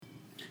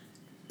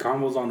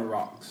Combos on the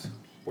rocks.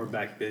 We're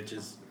back,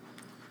 bitches.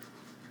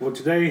 Well,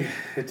 today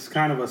it's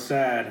kind of a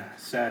sad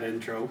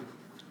intro.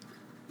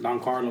 Don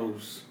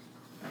Carlos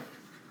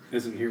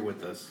isn't here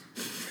with us.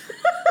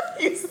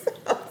 You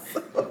sound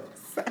so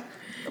sad.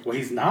 Well,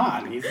 he's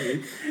not.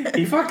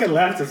 He fucking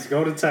left us to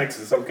go to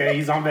Texas. Okay,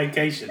 he's on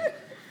vacation,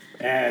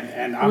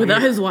 and I'm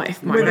without here. his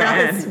wife,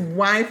 Without his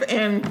wife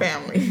and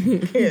family,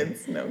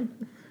 kids, no.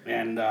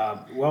 And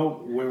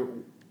well,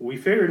 we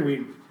figured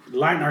we'd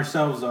lighten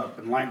ourselves up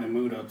and lighten the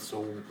mood up,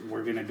 so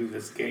we're gonna do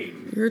this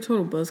game. You're a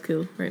total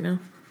buzzkill right now.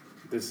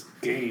 This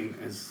game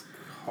is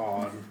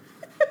called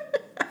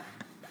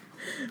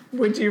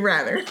Would you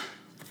rather?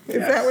 Is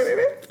Yes. that what it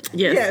is?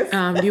 Yes.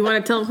 Yes. Do you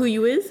want to tell him who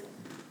you is?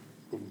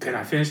 Can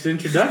I finish the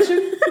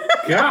introduction?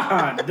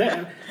 God,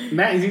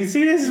 Matt, you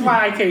see, this is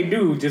why I can't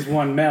do just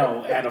one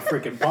male at a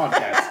freaking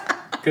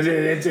podcast. Because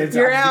it's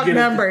You're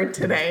outnumbered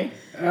today.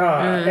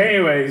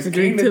 Anyways, drink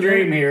King the to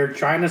Dream here,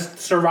 trying to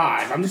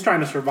survive. I'm just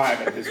trying to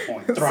survive at this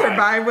point. Thrive.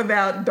 Survive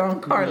without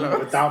Don Carlos.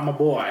 Without my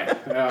boy.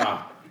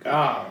 God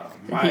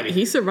almighty.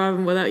 He's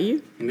surviving without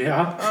you.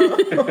 Yeah.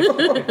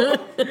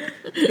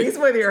 He's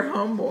with your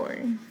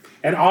homeboy.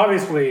 And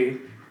obviously,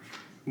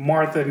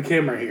 Martha and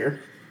Kim are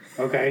here.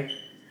 Okay.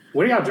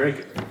 What are y'all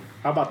drinking?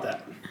 How about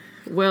that?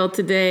 Well,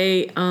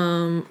 today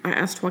I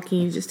asked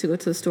Joaquin just to go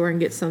to the store and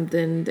get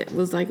something that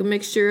was like a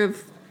mixture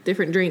of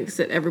different drinks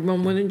that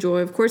everyone would enjoy.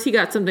 Of course, he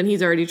got something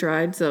he's already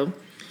tried. So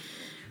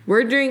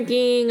we're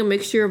drinking a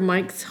mixture of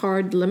Mike's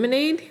Hard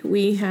Lemonade.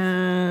 We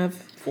have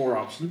 4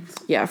 options.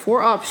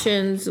 4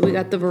 options. We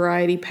got the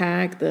variety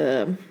pack,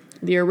 the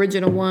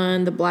original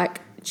one, the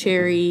black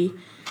cherry,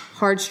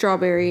 hard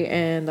strawberry,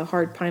 and the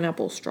hard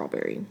pineapple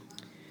strawberry.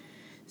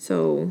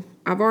 So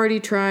I've already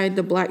tried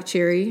the black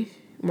cherry.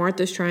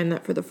 Martha's trying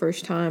that for the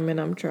first time, and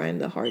I'm trying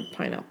the hard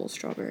pineapple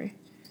strawberry.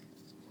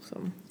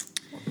 So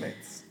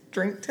Let's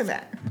drink to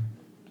that.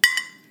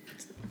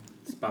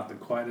 It's about the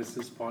quietest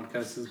this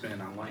podcast has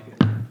been. I like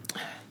it.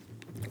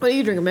 what are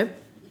you drinking, babe?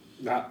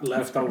 Got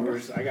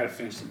leftovers. I gotta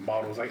finish some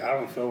bottles. Like, I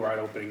don't feel right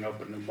opening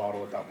up a new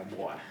bottle without my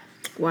boy.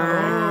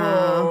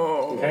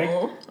 Wow.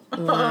 Okay?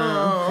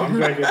 I'm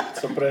drinking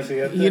some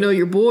Presidente. You know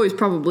your boy's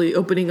probably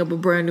opening up a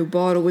brand new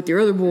bottle with your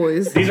other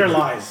boys. These are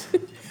lies.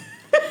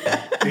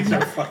 These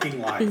are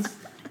fucking lies.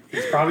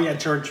 He's probably at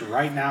church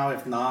right now.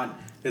 If not,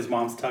 his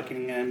mom's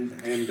tucking him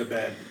into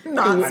bed.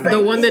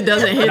 The one that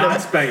doesn't hit Not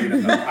him. spanking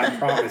him, though. I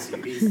promise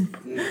you. He's...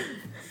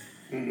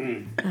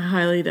 I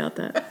highly doubt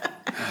that.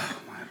 Oh,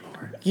 my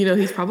Lord. You know,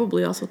 he's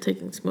probably also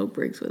taking smoke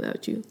breaks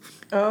without you.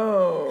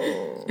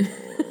 Oh.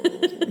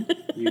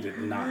 You did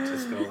not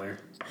just go there.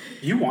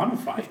 You want to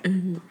fight.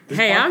 This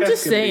Hey, I'm podcast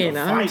just could be a saying.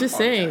 I'm fight just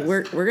saying.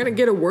 podcast. We're gonna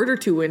get a word or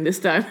two in this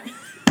time.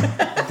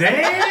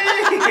 Damn!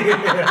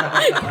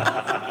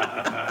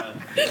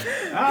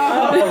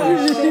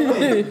 Oh,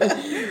 shit.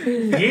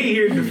 He ain't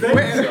here to defend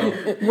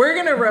himself. We're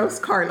going to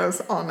roast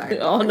Carlos all night.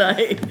 All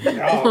night.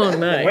 Oh, All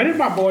night. When did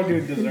my boy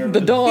do deserve The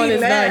it? dawn He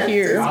is left, not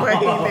here. is what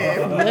he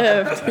did.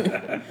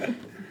 Left.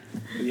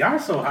 Y'all are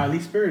so highly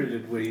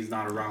spirited when he's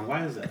not around.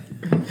 Why is that?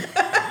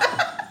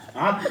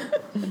 Huh?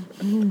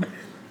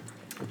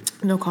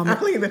 No I comment.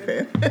 plead the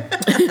fifth.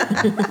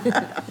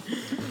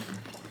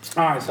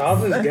 All right, so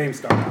how's this game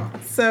start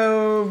out?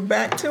 So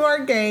back to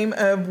our game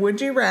of Would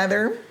You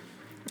Rather.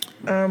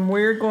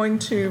 We're going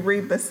to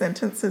read the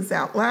sentences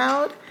out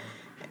loud.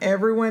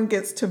 Everyone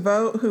gets to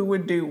vote who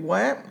would do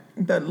what.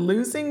 The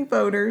losing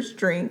voters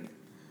drink.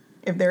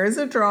 If there is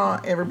a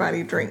draw,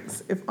 everybody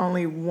drinks. If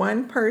only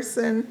one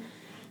person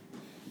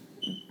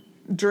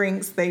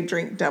drinks, they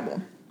drink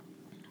double.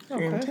 You're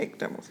going to take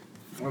doubles.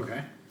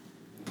 Okay.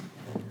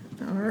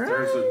 All If right.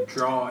 there's a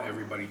draw,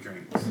 everybody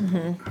drinks.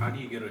 Mm-hmm. How do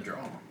you get a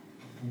draw?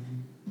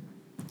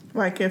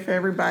 Like if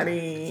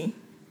everybody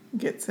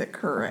gets it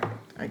correct,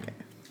 I guess.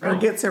 Or Oh.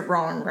 gets it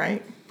wrong,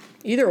 right?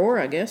 Either or,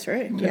 I guess,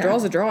 right? The Yeah.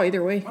 draw's a draw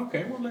either way.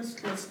 Okay, well, let's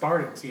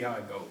start it and see how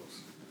it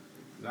goes.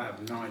 I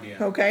have no idea.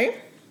 Okay.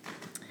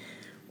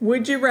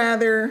 Would you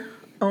rather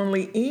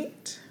only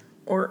eat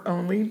or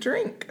only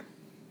drink?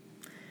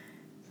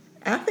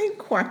 I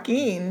think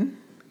Joaquin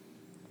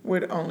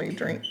would only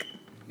drink.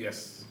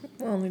 Yes.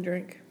 Only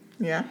drink.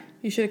 Yeah.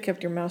 You should have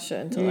kept your mouth shut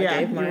until I Yeah,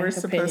 gave you my were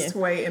opinion. supposed to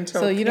wait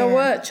until. So you know Ken-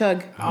 what?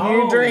 Chug.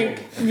 You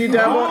drink. You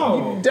double.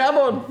 Oh. You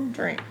double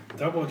drink.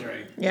 Double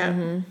drink.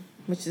 Yeah.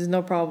 Which is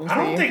no problem I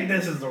for don't you. think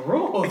this is the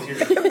rules here.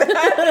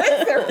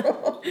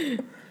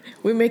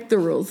 We make the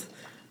rules.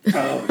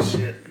 Oh,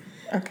 shit.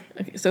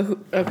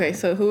 Okay.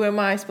 So who am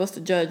I supposed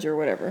to judge or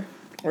whatever?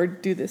 Or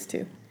do this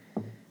to?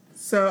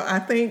 So I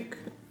think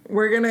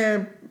we're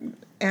gonna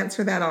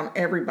answer that on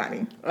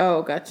everybody.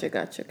 Oh, gotcha.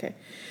 Okay.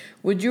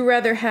 Would you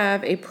rather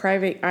have a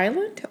private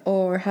island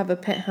or have a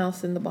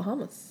penthouse in the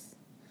Bahamas?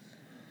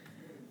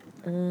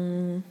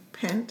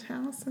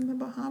 Penthouse in the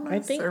Bahamas I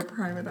think- or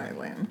private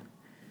island?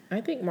 I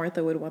think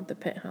Martha would want the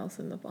penthouse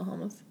in the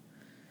Bahamas.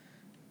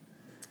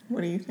 What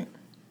do you think?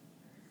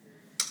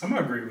 I'm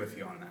going to agree with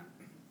you on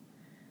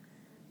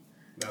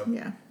that. No.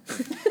 Yeah.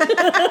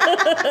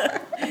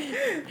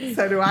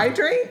 So do I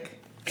drink?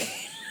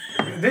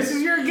 This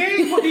is your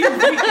game. What do you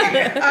think?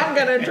 I'm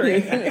gonna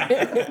drink.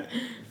 It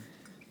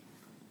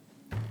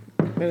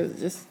was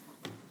just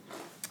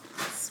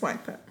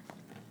Swipe it.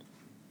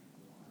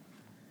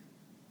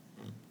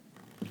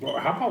 Well,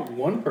 how about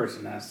one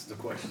person asks the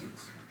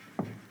questions?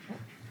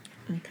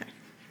 Okay.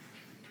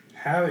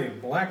 Have a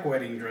black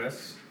wedding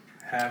dress.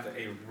 Have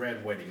a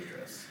red wedding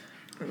dress.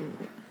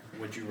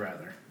 Would you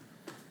rather?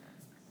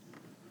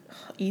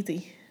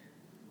 easy.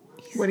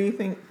 What do you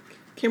think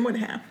Kim would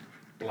have?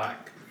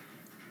 Black.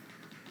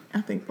 I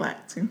think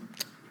black too.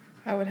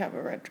 I would have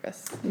a red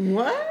dress.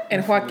 What?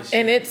 And Bullshit.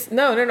 and it's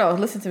no.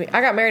 Listen to me.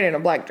 I got married in a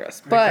black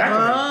dress, but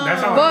Exactly.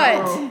 That's how I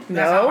but know. no.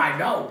 That's how I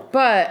know.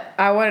 But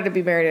I wanted to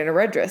be married in a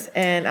red dress,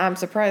 and I'm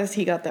surprised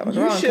he got that one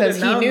You wrong should have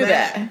because he known knew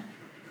that. that.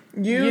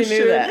 You You knew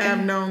should that. have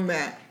known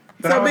that.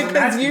 But I So wasn't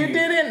because asking you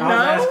didn't I was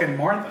know, asking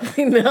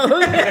Martha. No,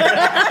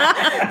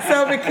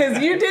 so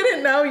because you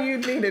didn't know, you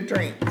need a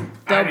drink.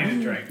 I need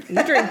a drink.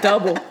 you drink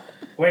double.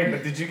 Wait,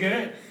 but did you get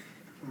it?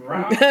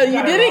 Right.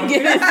 You didn't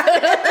get it.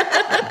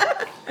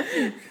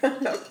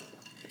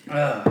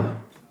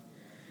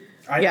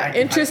 Yeah,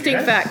 interesting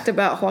fact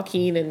about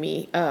Joaquin and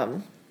me.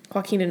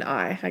 Joaquin and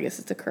I guess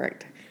it's the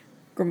correct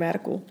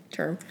grammatical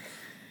term.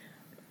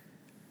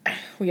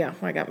 Yeah,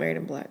 I got married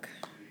in black.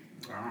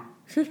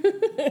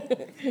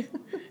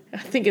 I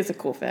think it's a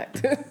cool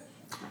fact.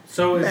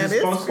 So is That it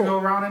is supposed to cool. go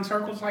around in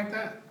circles like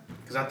that?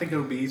 Because I think it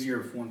would be easier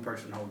if one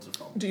person holds the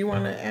phone. Do you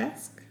want to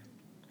ask?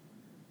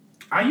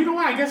 You know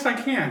what? I guess I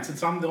can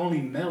since I'm the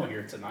only male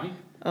here tonight.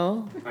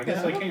 Oh, I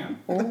guess I can.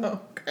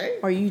 Okay.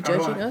 are you How do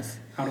judging I- us?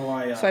 How do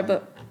I Swipe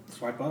up.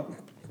 Swipe up.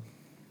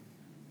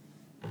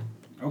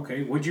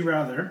 Okay. Would you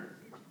rather?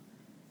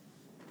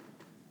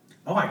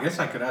 Oh, I guess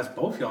I could ask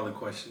both y'all the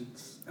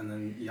questions, and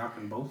then y'all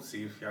can both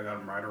see if y'all got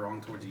them right or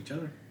wrong towards each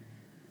other.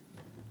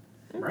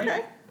 Right?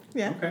 Okay.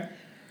 Yeah. Okay.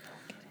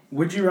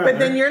 Would you rather? But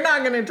then you're not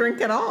going to drink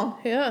at all.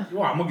 Yeah.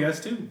 Well, I'm gonna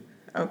guess too.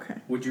 Okay.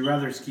 Would you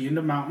rather ski in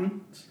the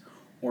mountains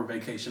or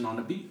vacation on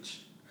the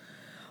beach?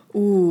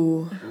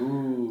 Ooh.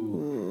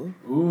 Ooh.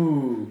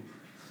 Ooh.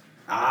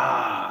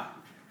 Ah.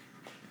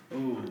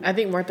 Ooh. I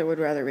think Martha would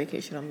rather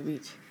vacation on the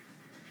beach.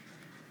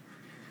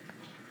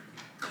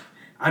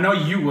 I know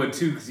you would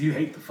too, because you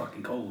hate the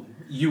fucking cold.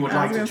 You would I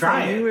like was to gonna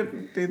try say, it. You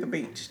would do the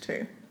beach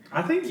too.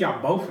 I think y'all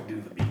both would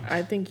do the beach.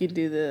 I think you'd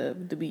do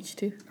the beach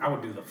too. I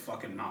would do the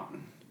fucking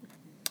mountain.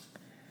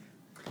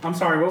 I'm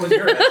sorry, what was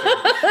your answer?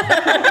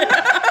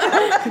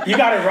 You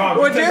got it wrong.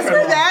 Well, You took just it for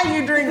wrong. that,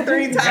 you drink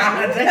 3 times.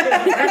 God,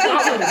 that's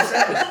not what it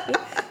says.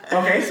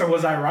 Okay, so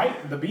was I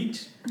right? The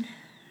beach?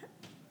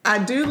 I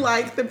do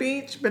like the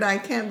beach, but I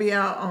can't be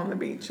out on the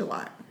beach a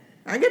lot.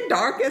 I get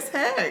dark as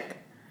heck.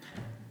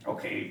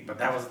 Okay, but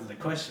that wasn't the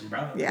question,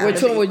 brother. Yeah. Which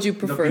the one beach. would you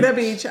prefer? The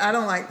beach. I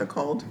don't like the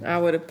cold. I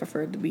would have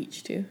preferred the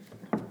beach too.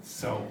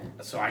 So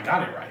I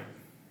got it right.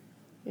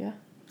 Yeah.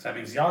 So that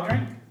means y'all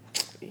drink?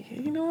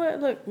 You know what?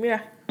 Look,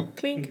 yeah,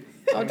 clink.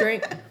 I'll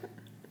drink.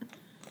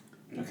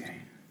 Okay.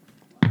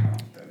 I don't know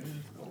what that is.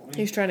 Go away.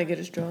 He's trying to get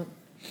us drunk.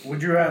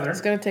 Would you rather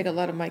It's gonna take a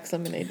lot of Mike's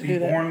lemonade to be do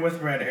that. born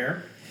with red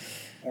hair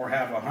or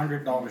have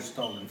 $100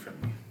 stolen from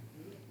you?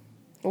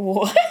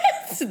 What?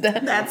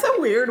 That- That's a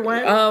weird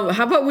one. how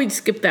about we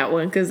skip that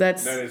one because That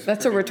is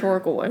that's a pretty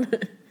rhetorical one.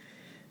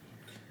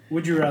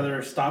 Would you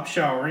rather stop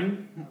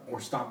showering or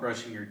stop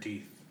brushing your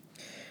teeth?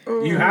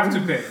 Ooh. You have to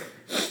pick.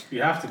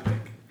 You have to pick.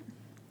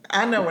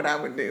 I know what I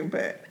would do,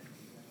 but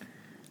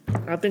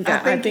I think I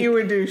think you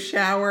would do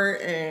shower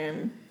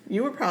and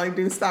you would probably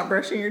do stop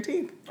brushing your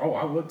teeth. Oh,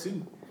 I would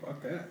too.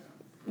 Fuck that.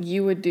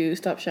 you would do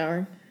stop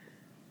showering.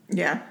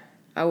 Yeah.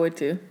 I would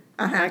too.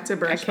 I have to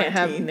brush I can't my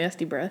have teeth.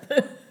 nasty breath.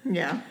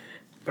 Yeah.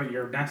 But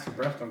your nasty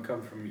breath don't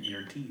come from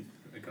your teeth.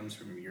 It comes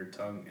from your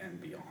tongue and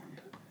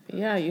beyond.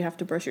 Yeah, you have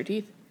to brush your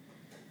teeth.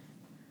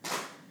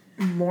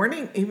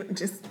 Morning, even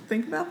just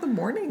think about the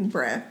morning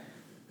breath.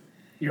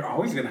 You're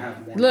always gonna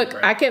have more. Look,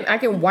 breath. I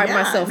can wipe Yeah,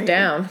 I myself mean-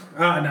 down.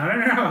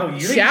 No.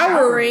 You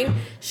ain't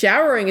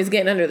Showering is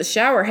getting under the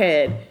shower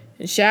head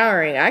and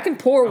showering. I can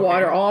pour Okay.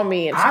 water on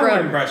me and I wouldn't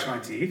scrub. brush my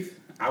teeth.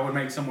 I would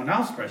make someone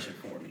else brush it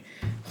for me.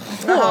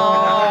 But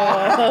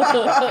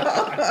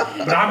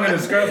I'm gonna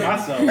scrub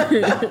myself.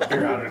 Here,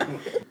 I don't know.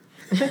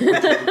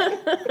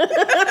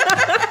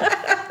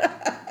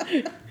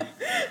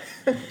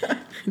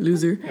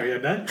 Loser. Are you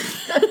done?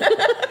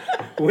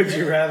 Would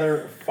you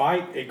rather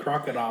fight a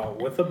crocodile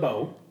with a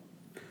bow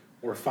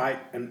or fight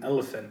an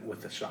elephant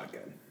with a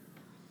shotgun?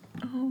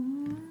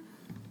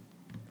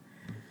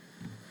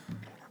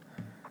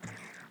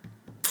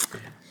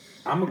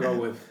 I'm gonna go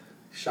with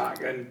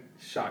shotgun.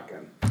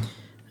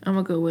 I'm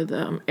gonna go with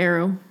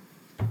arrow,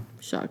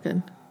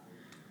 shotgun.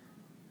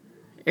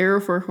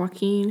 Arrow for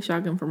Joaquin,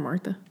 shotgun for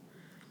Martha.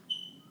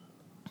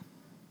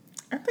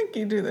 I think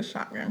you do the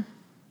shotgun.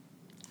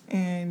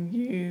 And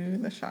you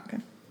the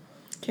shotgun.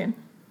 Kim.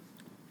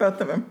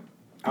 Both of them.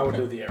 I would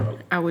do the arrow.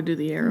 I would do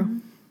the arrow.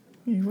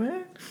 You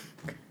what?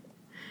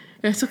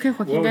 It's okay,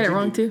 Joaquin What got would it you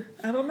wrong do? too.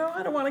 I don't know.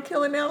 I don't want to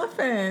kill an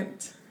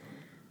elephant.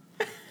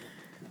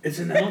 It's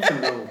an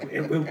elephant though.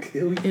 It will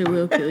kill you. It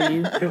will kill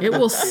you. It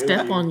will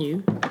step on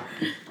you.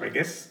 I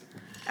guess.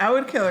 I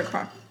would kill a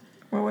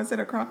What was it,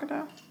 a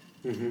crocodile?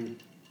 Mm-hmm.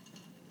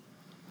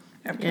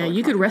 Yeah,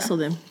 you could wrestle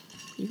them.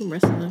 You can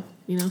wrestle them.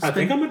 You know, I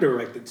think I'm gonna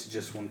direct it to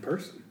just one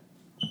person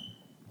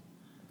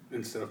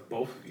instead of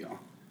both of y'all.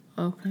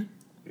 Okay.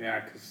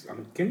 Yeah, because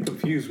I'm getting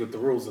confused with the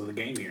rules of the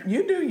game here.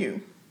 You do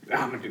you.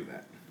 I'm gonna do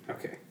that.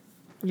 Okay.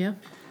 Yeah.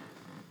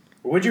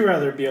 Would you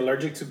rather be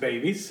allergic to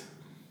babies?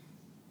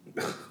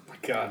 Oh my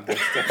God, that's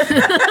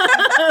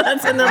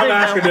That's another I'll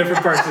ask a one.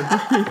 different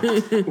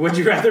person. Would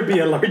you rather be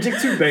allergic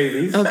to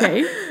babies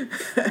Okay.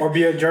 or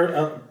be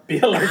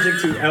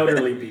allergic to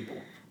elderly people?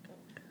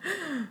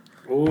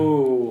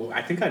 Ooh,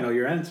 I think I know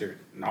your answer.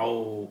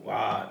 No,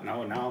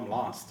 no, now I'm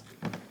lost.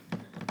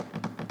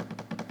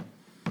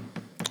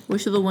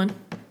 Which of the one?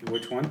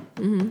 Which one?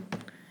 Mm-hmm.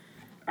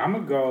 I'm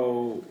gonna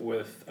go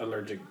with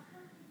allergic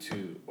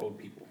to old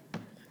people.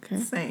 Okay.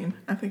 Same.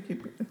 I think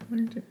you'd be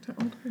allergic to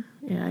old people.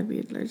 Yeah, I'd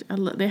be allergic.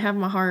 They have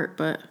my heart,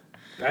 but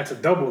That's a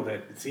double.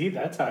 See,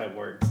 that's how it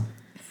works.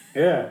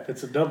 Yeah,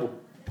 it's a double.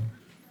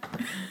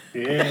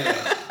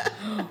 Yeah.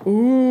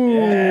 ooh.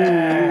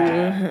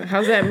 Yeah.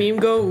 How's that meme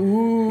go?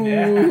 Ooh.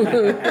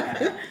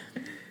 Yeah.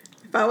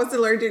 If I was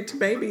allergic to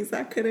babies,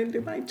 I couldn't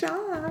do my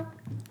job.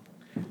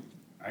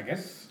 I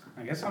guess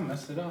I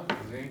messed it up.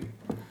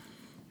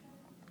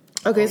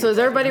 Okay, so is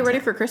everybody ready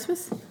for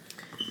Christmas?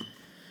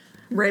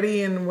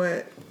 Ready in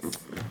what?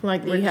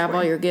 Like, you Which have all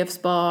one? your gifts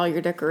bought,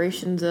 your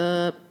decorations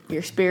up,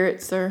 your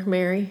spirits are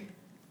merry.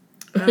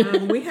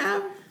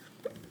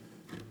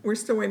 We're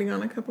still waiting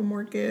on a couple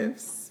more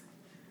gifts.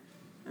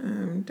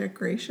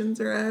 Decorations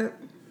are up.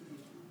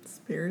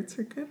 Spirits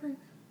are good right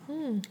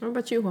now. What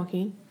about you,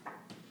 Joaquin?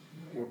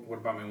 What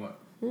about me?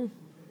 What?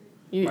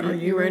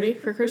 You ready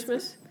for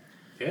Christmas?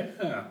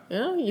 Yeah.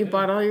 Yeah, you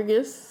bought all your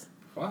gifts?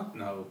 Fuck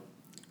no.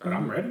 But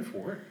I'm ready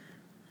for it.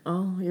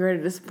 Oh, you ready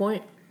to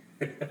disappoint?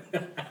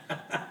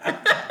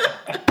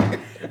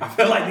 I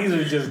feel like these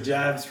are just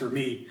jabs for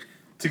me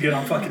to get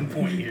on fucking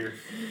point here.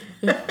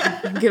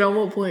 Get on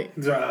what point?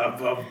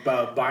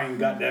 About buying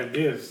goddamn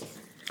gifts.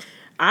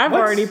 I've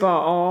What's- already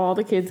bought all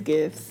the kids'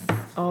 gifts.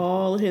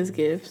 All his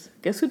gifts.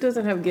 Guess who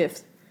doesn't have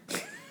gifts?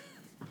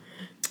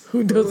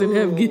 Who doesn't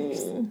have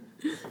gifts? Ooh.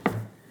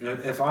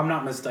 If I'm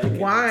not mistaken.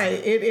 Why?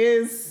 It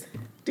is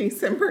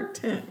December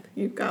 10th.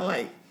 You've got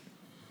like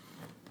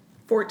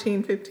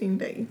 14, 15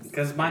 days.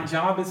 Because my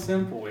job is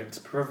simple. It's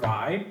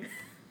provide,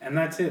 and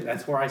that's it.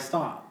 That's where I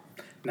stop.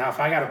 Now, if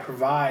I got to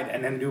provide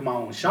and then do my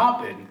own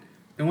shopping,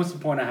 then what's the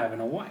point of having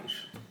a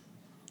wife?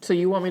 So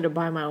you want me to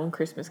buy my own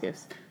Christmas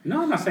gifts?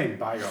 No, I'm not saying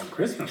buy your own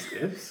Christmas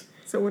gifts.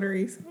 So what are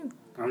you saying?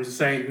 I'm just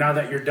saying now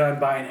that you're done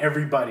buying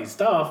everybody's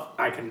stuff,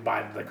 I can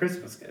buy the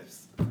Christmas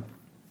gifts.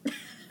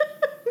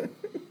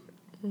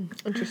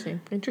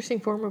 Interesting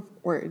form of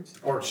words.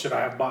 Or should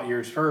I have bought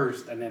yours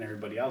first and then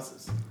everybody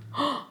else's?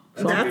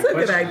 That's a good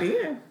question.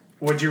 idea.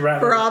 Would you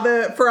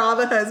rather? For all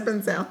the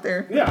husbands out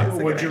there. Yeah. that's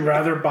a Would good you idea.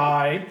 rather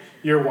buy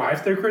your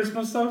wife their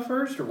Christmas stuff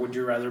first, or would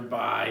you rather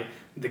buy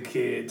the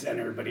kids and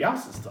everybody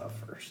else's stuff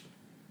first?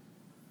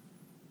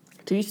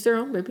 To each their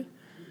own, baby.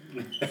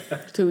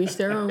 To each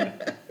their own.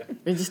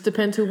 It just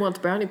depends who wants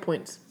brownie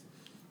points.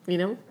 You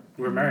know?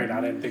 We're married. I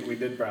didn't think we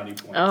did brownie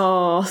points.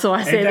 Oh, so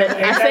I say Ain't that, that-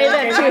 I ain't say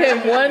that-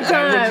 that to him one Is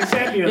that what you time.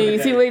 said the And other you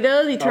see day? what he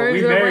does? He Oh, turns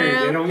we it married.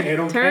 around. It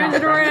don't Turns count.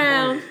 it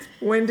around.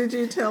 When did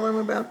you tell him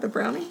about the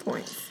brownie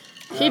points?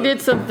 He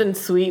did something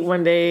sweet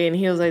one day, and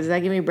he was like, "Does that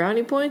give me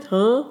brownie points?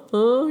 Huh?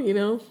 You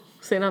know,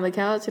 sitting on the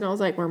couch." And I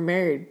was like, "We're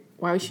married.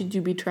 Why should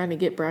you be trying to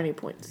get brownie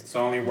points?" It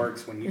only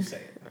works when you say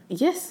it.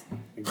 Yes.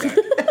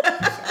 Exactly.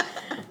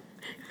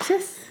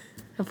 Yes.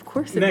 Of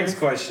course it Next does.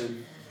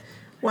 question.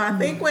 Well, I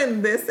think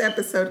when this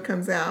episode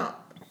comes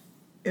out,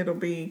 it'll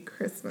be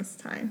Christmas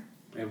time.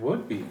 It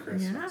would be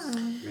Christmas.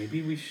 Yeah.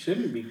 Maybe we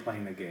shouldn't be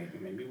playing a game.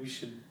 Maybe we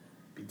should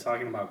be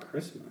talking about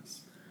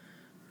Christmas.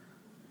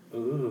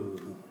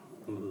 Ooh.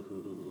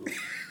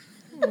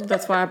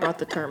 That's why I brought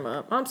the term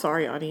up. I'm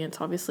sorry, audience.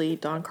 Obviously,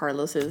 Don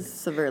Carlos is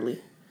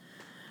severely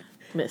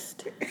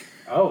missed.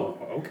 Oh,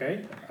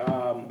 okay.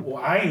 Well,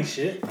 I ain't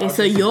shit. It's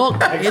a yolk.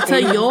 It's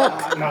a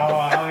yolk. No,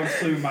 I'll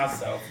exclude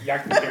myself. Y'all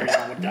can carry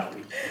on without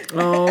me.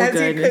 Oh, As you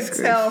goodness could gracious.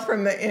 tell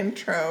from the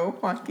intro,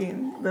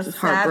 Joaquin, the Just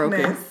heartbroken.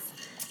 sadness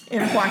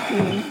in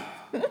Joaquin.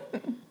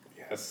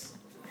 Yes.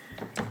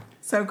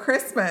 So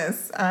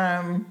Christmas,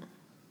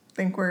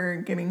 think we're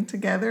getting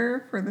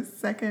together for the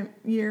second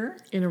year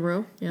In a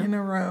row. Yeah. in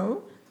a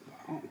row.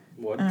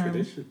 What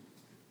tradition?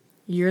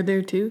 You're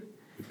there too.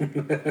 What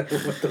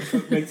the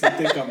fuck makes you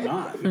think I'm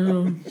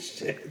not?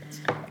 Shit.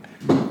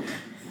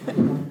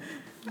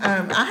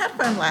 I had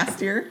fun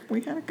last year.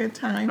 We had a good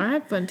time. I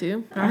had fun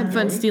too. I had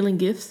fun stealing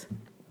gifts.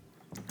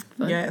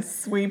 Fun.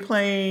 Yes, we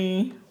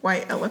play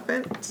White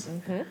Elephant,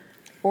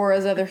 Or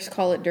as others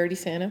call it, Dirty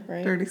Santa,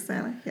 right? Dirty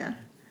Santa. Yeah.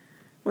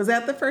 Was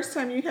that the first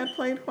time you had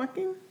played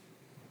Joaquin?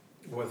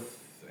 With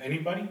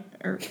anybody?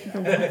 Or,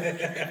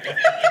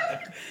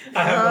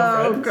 I have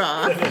no oh friends.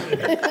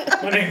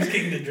 God! My name's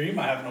King the Dream.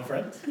 I have no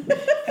friends.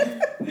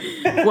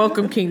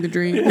 Welcome, King the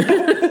Dream.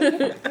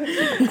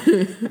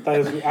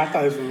 I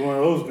thought this was one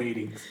of those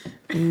meetings.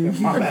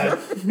 My bad.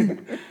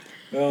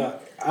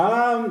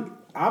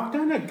 I've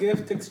done a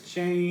gift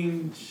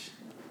exchange.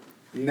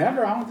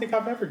 Never. I don't think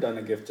I've ever done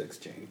a gift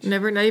exchange.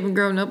 Never, not even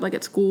growing up, like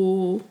at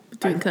school,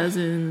 between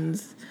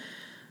cousins.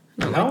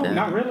 No, like that.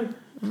 not really.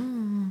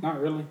 Not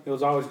really. It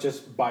was always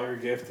just buy your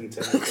gift and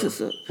send it.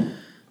 What's up?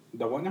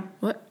 The what now?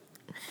 What?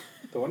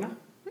 The what now?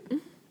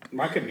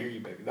 I couldn't hear you,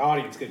 baby. The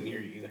audience couldn't hear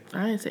you either.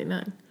 I didn't say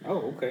nothing.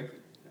 Oh, okay.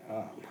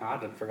 I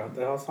done forgot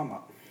the hell I was talking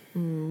about.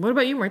 What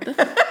about you, Martha?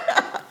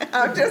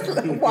 I'm just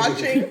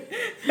watching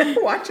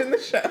the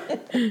show.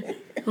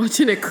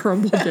 Watching it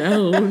crumble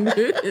down.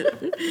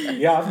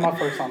 Yeah, it was my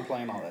first time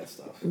playing all that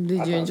stuff.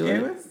 Did you enjoy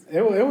it?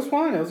 It was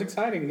fun. It was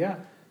exciting. Yeah,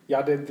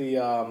 y'all did the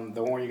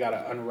one where you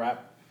gotta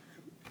unwrap.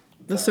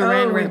 The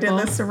saran we wrap did ball?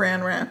 the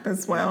saran wrap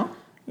as well.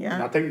 And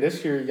Yeah. I think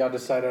this year y'all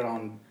decided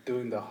on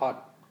doing the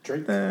hot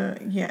drink.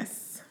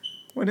 Yes.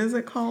 What is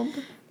it called?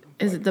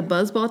 Is it the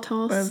buzzball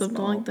toss? Something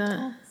Buzzball like that?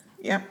 toss.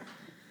 Yep.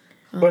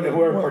 But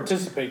whoever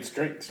participates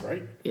drinks,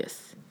 right?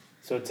 Yes.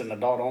 So it's an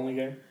adult only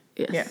game.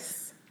 Yes.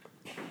 Yes.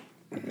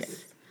 Okay.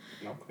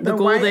 The The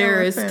goal white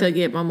there is elephant. to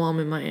get my mom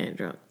and my aunt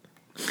drunk.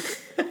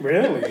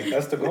 Really?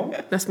 That's the goal?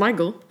 That's my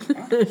goal.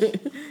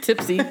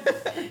 Tipsy.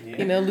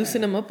 You know,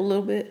 loosen them up a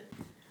little bit.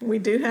 We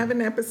do have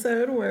an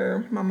episode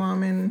where my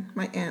mom and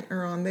my aunt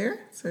are on there.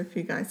 So if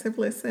you guys have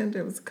listened,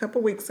 it was a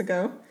couple weeks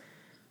ago.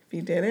 If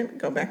you didn't,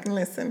 go back and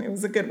listen. It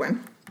was a good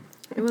one.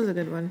 It was a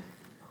good one.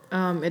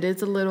 It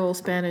is a little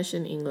Spanish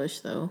and English,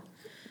 though.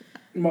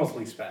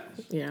 Mostly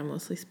Spanish. Yeah,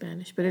 mostly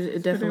Spanish. But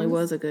it definitely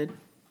was a good...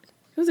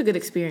 It was a good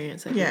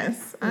experience, I think.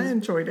 Yes, I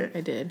enjoyed it.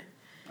 I did.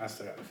 I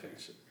still gotta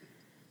finish it.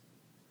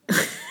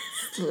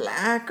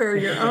 Slacker,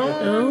 your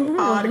own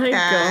podcast,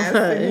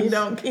 gosh. and you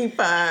don't keep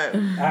up.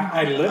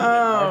 I live in it.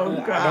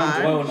 Martha.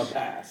 I don't dwell in the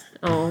past.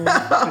 Oh,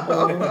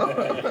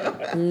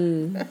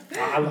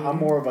 I'm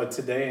more of a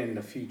today and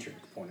the future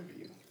point of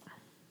view.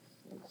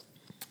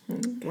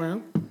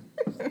 well,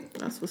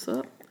 that's what's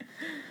up.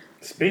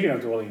 Speaking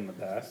of dwelling in the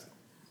past,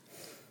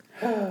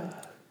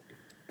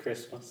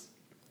 Christmas.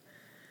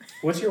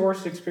 What's your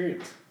worst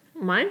experience?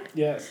 Mine?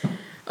 Yes.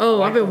 Oh,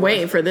 Like I've been the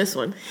waiting worst. for this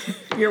one.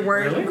 Your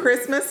word Really?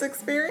 Christmas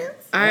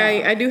experience?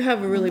 I do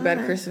have a really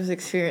bad Christmas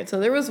experience. So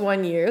there was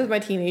one year, it was my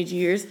teenage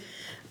years,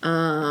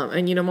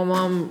 and you know my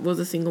mom was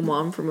a single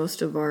mom for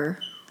most of our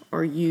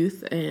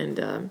youth,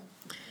 and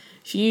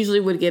she usually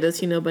would get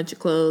us, you know, a bunch of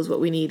clothes, what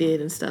we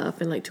needed and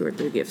stuff, and like 2 or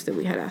 3 gifts that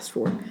we had asked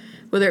for,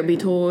 whether it be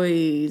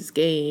toys,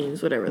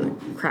 games, whatever the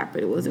crap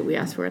it was that we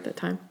asked for at that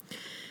time.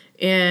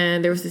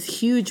 And there was this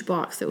huge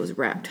box that was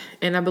wrapped,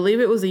 and I believe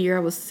it was the year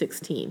I was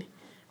 16,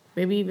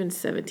 maybe even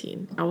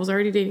 17. I was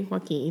already dating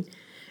Joaquin,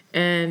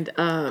 and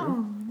I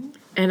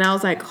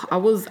was like, I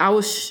was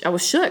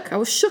shook. I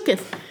was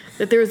shooketh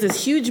that there was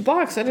this huge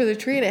box under the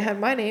tree and it had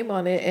my name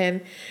on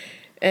it,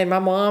 and my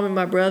mom and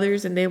my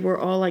brothers, and they were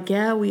all like,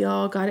 yeah, we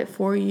all got it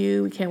for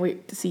you. We can't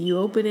wait to see you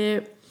open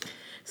it.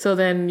 So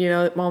then, you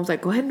know, mom's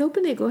like, go ahead and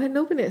open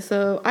it.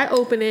 So I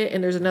open it,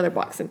 and there's another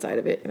box inside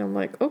of it. And I'm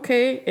like,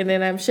 okay. And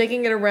then I'm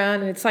shaking it around,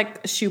 and it's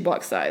like a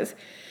shoebox size.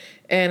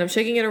 And I'm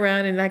shaking it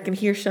around, and I can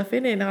hear stuff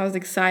in it, and I was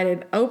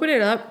excited. I open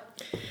it up.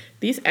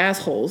 These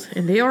assholes,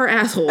 and they are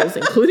assholes,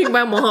 including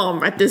my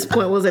mom at this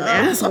point was an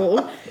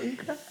asshole,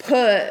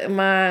 put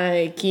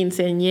my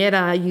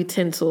quinceañera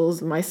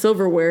utensils, my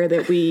silverware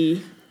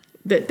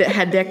that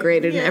had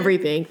decorated and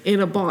everything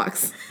in a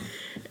box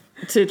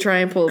to try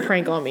and pull a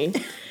prank on me.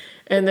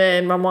 And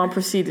then my mom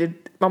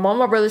and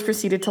my brothers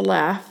proceeded to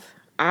laugh.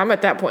 I'm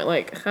at that point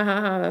like, ha ha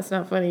ha, that's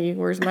not funny.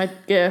 Where's my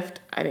gift?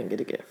 I didn't get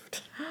a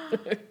gift.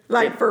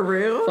 Like for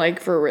real?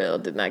 Like for real,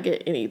 did not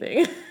get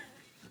anything.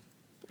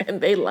 And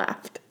they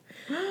laughed.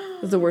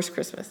 It was the worst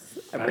Christmas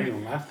I didn't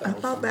even laugh that I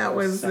whole thought time. that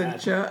was a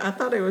sad. joke. I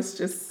thought it was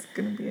just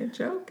going to be a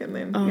joke, and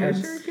then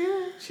here's your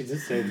gift. She did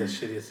say the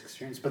shittiest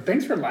experience, but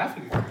thanks for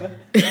laughing, Martha.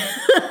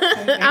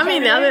 I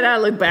mean, now that I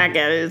look back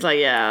at it, it's like,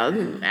 yeah,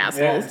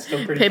 assholes. it's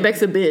still pretty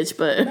Payback's a bitch,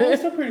 but No,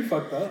 it's still pretty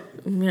fucked up.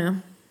 yeah,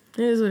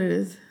 it is what it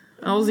is.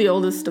 I was the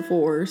oldest of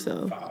 4,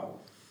 so Wow.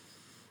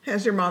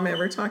 Has your mom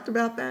ever talked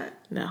about that?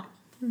 no.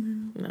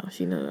 No,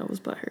 she knew I was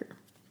butthurt.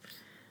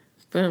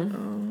 But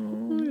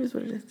it is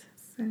what it is.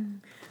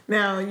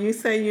 Now, you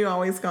say you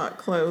always got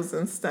clothes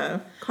and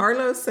stuff.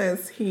 Carlos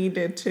says he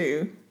did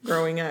too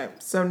growing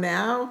up. So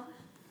now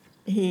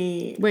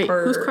he... Wait,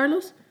 who's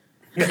Carlos?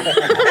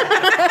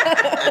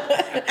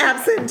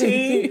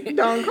 Absentee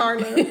Don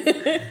Carlos.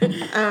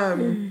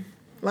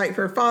 Like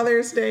for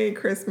Father's Day,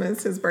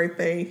 Christmas, his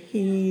birthday,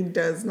 he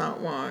does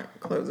not want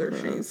clothes or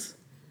shoes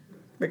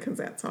because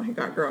that's all he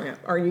got growing up.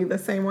 Are you the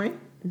same way?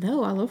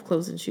 No, I love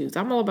clothes and shoes.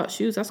 I'm all about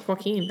shoes. That's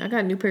Joaquin. I got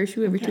a new pair of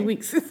shoes every 2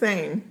 weeks.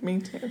 Same. Me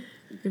too.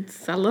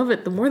 I love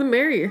it. The more the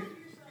merrier.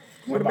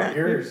 What about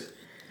yours?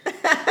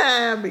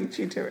 I beat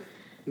you to it.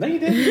 No, you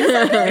didn't.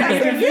 I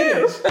didn't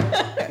finish.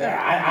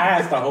 I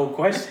asked the whole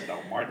question, though,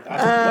 Martha. I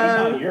said,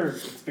 what about your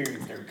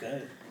experience? They're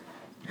good.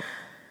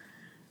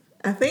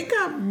 I think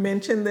I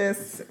mentioned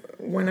this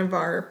one of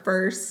our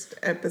first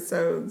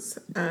episodes.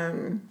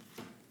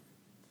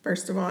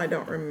 First of all, I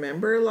don't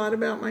remember a lot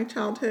about my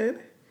childhood.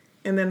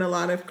 And then a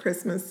lot of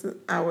Christmas,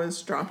 I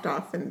was dropped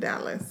off in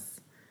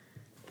Dallas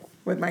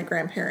with my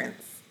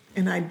grandparents.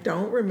 And I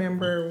don't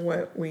remember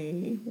what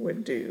we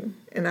would do.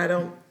 And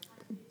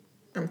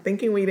I'm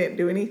thinking we didn't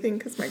do anything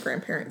because my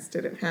grandparents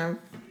didn't have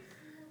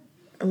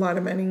a lot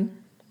of money.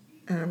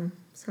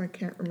 So I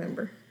can't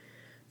remember.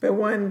 But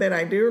one that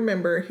I do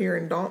remember here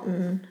in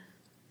Dalton,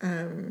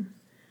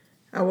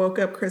 I woke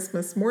up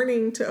Christmas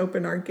morning to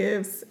open our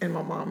gifts and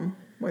my mom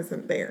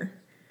wasn't there.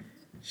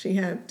 She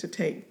had to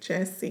take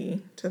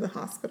Jesse to the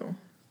hospital.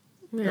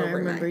 Yeah, I overnight.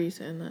 remember you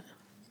saying that.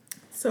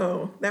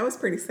 So that was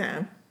pretty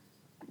sad.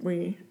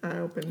 I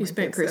opened. You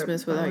spent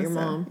Christmas without your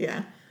mom.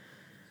 Yeah.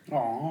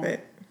 Aw.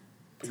 But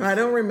so I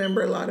don't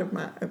remember a lot of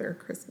my other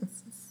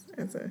Christmases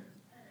as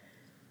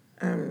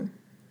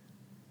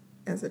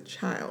a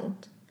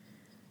child.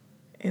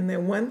 And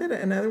then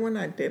another one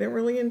I didn't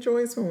really enjoy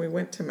is when we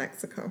went to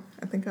Mexico.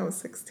 I think I was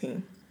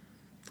 16.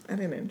 I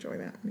didn't enjoy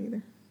that one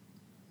either.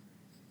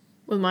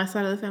 With my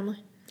side of the family?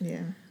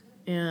 Yeah.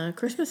 Yeah,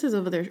 Christmases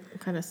over there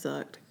kind of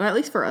sucked. Well, at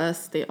least for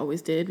us, they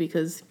always did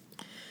because,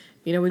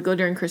 we'd go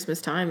during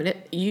Christmas time and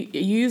you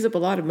use up a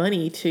lot of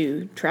money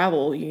to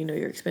travel.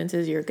 Your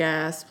expenses, your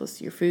gas, plus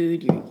your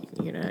food.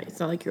 It's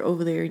not like you're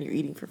over there and you're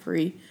eating for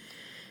free.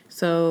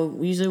 So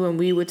usually when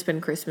we would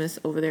spend Christmas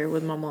over there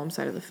with my mom's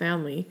side of the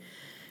family,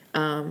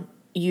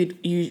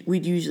 we'd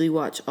usually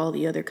watch all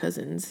the other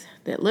cousins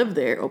that lived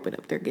there open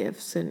up their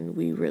gifts, and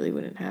we really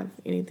wouldn't have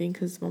anything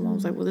because my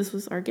mom's like, well, this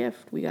was our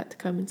gift. We got to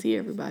come and see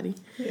everybody.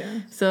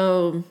 Yeah.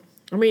 So,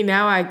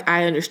 now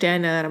I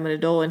understand now that I'm an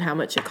adult and how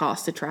much it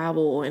costs to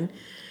travel, and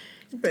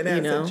But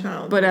as a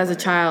child. But as a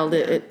child,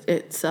 yeah.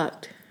 it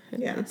sucked.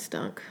 It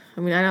stunk.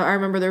 I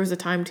remember there was a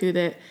time too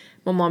that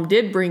my mom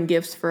did bring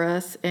gifts for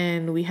us,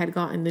 and we had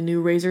gotten the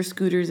new Razor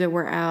scooters that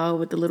were out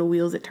with the little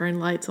wheels that turn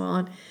lights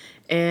on.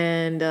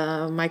 And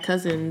my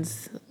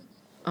cousins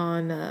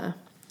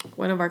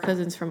one of our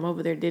cousins from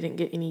over there didn't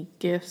get any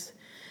gifts.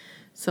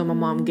 So my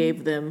mom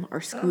gave them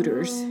our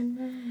scooters. Oh,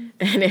 no.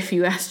 And if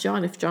you ask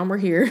John, if John were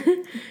here,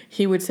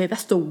 he would say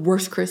that's the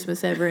worst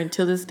Christmas ever. And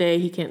till this day,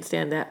 he can't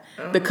stand that.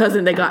 The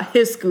cousin that got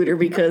his scooter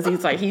because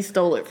he's like, he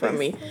stole it from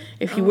me.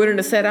 If he wouldn't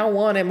have said I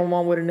want it, my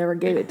mom would have never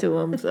gave it to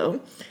him.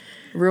 So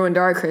ruined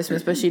our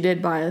Christmas. But she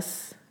did buy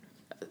us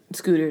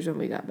scooters when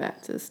we got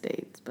back to the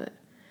States. But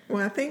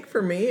well, I think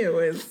for me it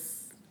was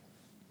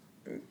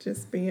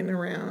just being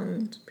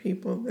around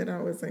people that I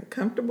wasn't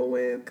comfortable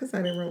with because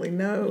I didn't really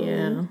know.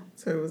 Yeah.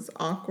 So it was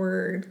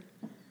awkward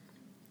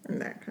and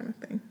that kind of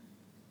thing.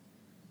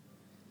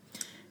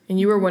 And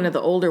you were one of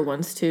the older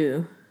ones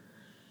too.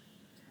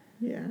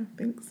 Yeah, I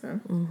think so.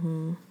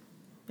 Mm-hmm.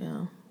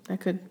 Yeah, that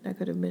could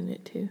have been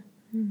it too.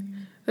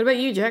 Mm-hmm. What about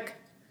you, Jack?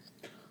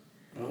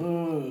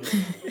 Oh,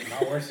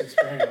 my worst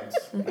experience,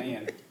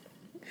 man.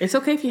 It's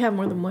okay if you have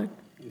more than one.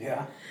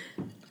 Yeah.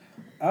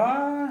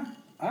 I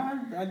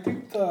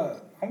think I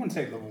wouldn't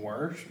say the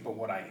worst, but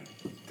what I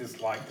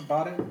disliked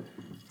about it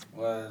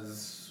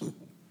was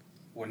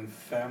when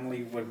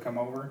family would come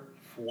over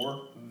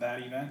for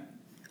that event.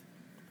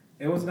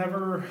 It was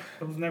never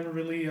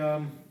really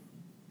it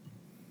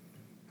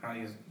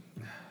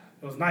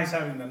was nice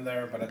having them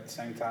there, but at the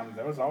same time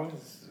there was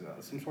always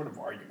some sort of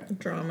argument.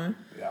 Drama.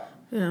 Yeah.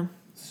 Yeah.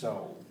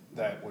 So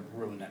that would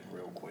ruin it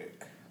real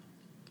quick.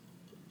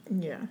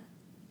 Yeah.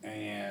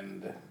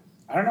 And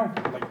I don't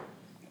know, like,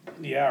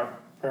 yeah, our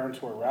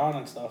parents were around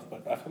and stuff,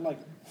 but I feel like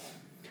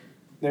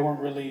they weren't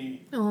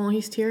really Oh,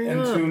 he's tearing in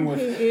up. tune with.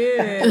 He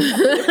is.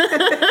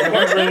 They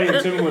weren't really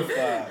in tune with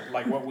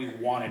like what we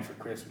wanted for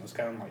Christmas.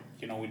 Kind of like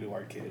we do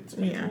our kids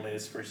make a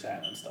list for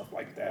Santa and stuff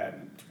like that,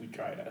 and we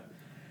try to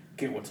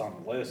get what's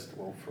on the list.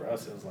 Well, for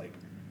us, it was like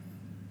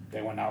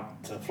they went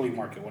out to the flea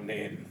market one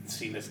day and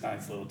seen this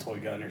nice little toy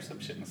gun or some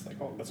shit, and it's like,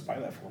 oh, let's buy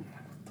that for them. I'm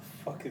like, what the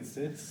fuck is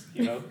this?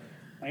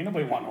 Ain't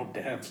nobody want no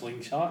damn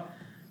slingshot.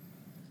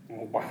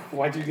 Well,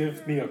 why'd you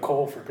give me a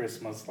coal for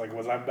Christmas? Like,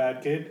 was I a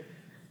bad kid?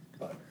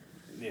 But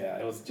yeah,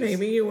 it was just.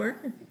 Maybe you were.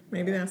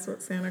 Maybe that's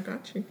what Santa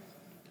got you.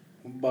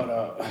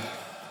 But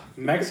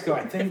Mexico,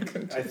 I think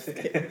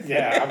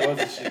yeah, I was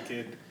a shit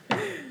kid.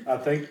 I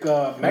think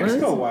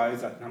Mexico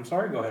wise, I'm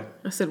sorry, go ahead.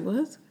 I said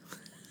what?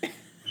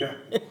 Yeah.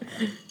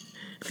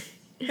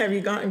 Have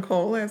you gotten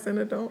coal as an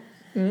adult?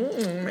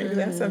 Maybe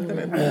that's something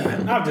to think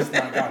about. I've just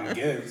not gotten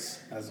gifts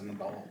as an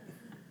adult.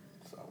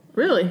 So.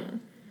 Really?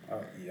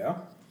 Yeah.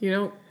 You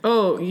don't?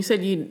 Oh, you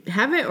said you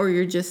haven't, or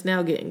you're just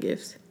now getting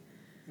gifts?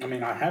 I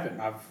mean, I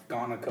haven't. I've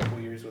gone a couple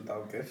years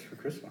without gifts for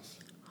Christmas.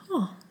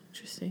 Oh,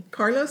 interesting.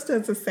 Carlos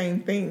does the same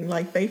thing.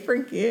 Like, they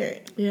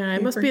forget. Yeah,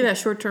 it must be that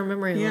short-term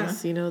memory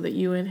loss, that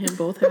you and him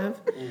both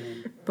have.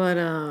 But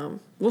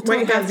we'll talk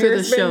has after the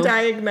yours show. been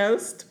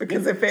diagnosed?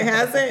 Because if it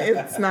hasn't,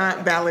 it's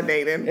not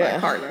validated by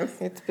Carlos.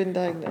 It's been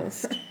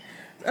diagnosed.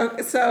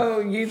 Okay, so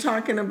you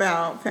talking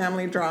about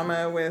family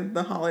drama with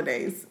the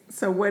holidays.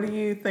 So what do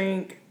you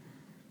think,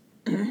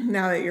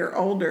 now that you're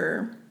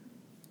older,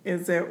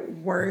 is it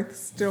worth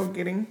still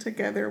getting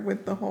together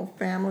with the whole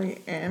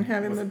family and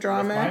having the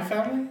drama? With my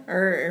family?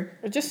 Or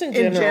Just in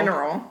in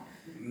general.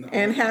 No.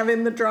 And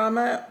having the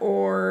drama,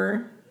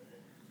 or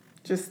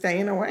just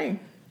staying away?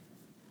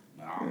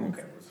 No, I'm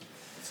okay with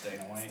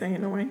staying away.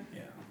 Staying away.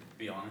 Yeah, to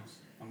be honest.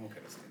 I'm okay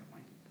with staying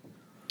away.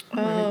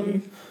 What do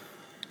you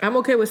I'm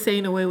okay with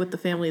staying away with the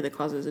family that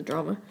causes a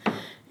drama.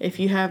 If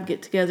you have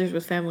get-togethers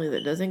with family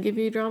that doesn't give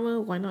you drama,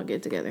 why not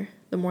get together?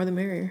 The more the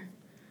merrier.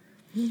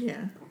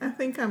 Yeah, I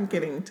think I'm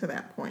getting to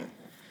that point.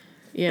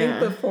 Yeah. I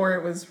think before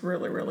it was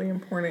really, really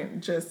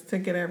important just to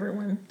get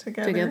everyone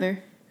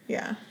together.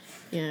 Yeah.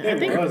 Yeah.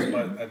 It was,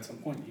 but at some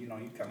point, you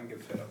kind of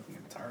get fed up and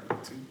get tired of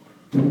it too.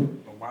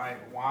 But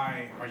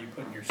why are you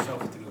putting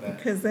yourself through that?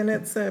 Because then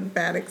it's a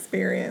bad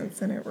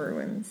experience and it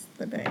ruins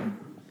the day.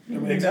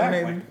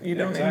 Exactly. You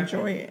don't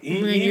enjoy it.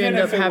 You end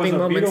up having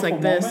moments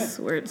like this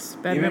where it's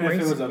bad even memories.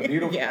 If it was a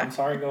beautiful, Yeah. I'm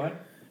sorry, go ahead.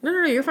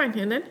 No, you're fine.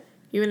 And then,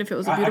 even if it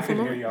was a I beautiful couldn't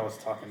moment. hear you, I was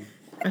talking.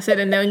 I said,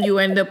 and then you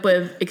end up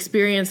with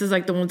experiences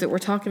like the ones that we're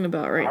talking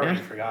about I right already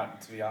now.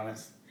 forgot, to be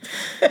honest.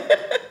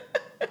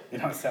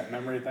 It's that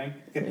memory thing.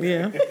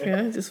 Yeah,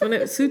 just when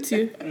it suits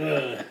you.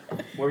 Ugh.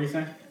 What were you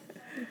saying?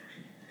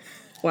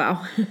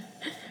 Wow.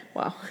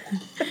 Wow.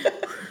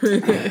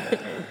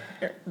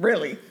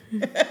 Really?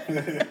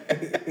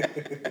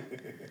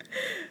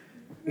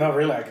 No,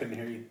 really, I couldn't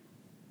hear you.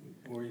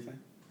 What were you saying?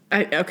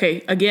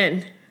 Okay,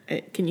 again.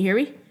 Can you hear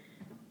me?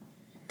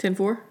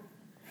 10-4?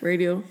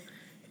 Radio.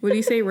 What do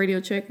you say?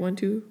 Radio check. 1,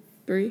 2,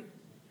 3.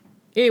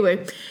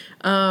 Anyway,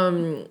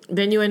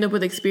 then you end up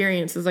with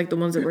experiences like the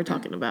ones that we're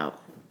talking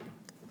about.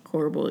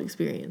 Horrible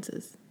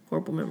experiences.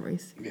 Horrible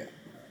memories. Yeah.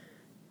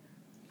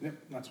 Yep,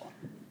 that's one.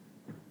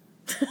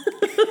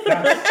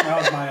 that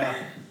was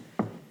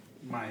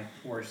my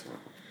worst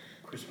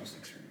Christmas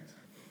experiences.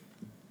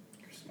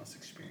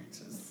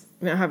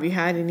 Now, have you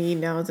had any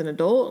now as an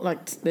adult,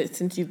 like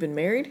since you've been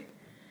married?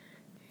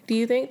 Do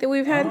you think that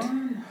we've had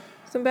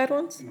some bad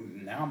ones?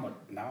 Now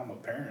I'm a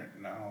parent.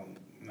 Now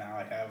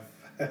I have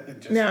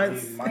just Now me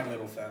it's- and my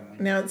little family.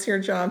 Now it's your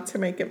job to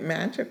make it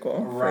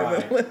magical.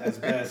 Right, For the that's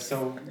best.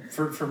 So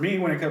for me,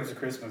 when it comes to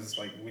Christmas, it's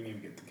like we need to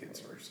get the kids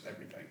first,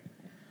 everything.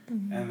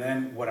 Mm-hmm. And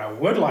then what I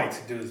would like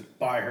to do is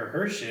buy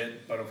her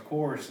shit, but of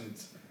course,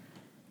 since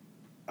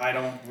I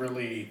don't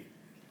really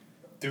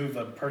do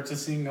the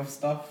purchasing of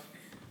stuff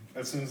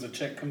as soon as the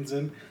check comes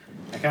in,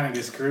 I kind of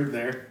get screwed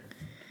there.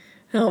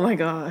 Oh my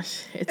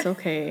gosh, it's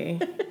okay.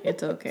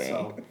 It's okay.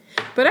 So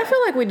But I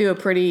feel like we do a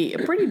pretty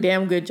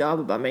damn good job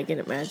about making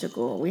it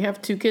magical. We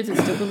have 2 kids that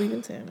still believe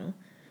in Santa.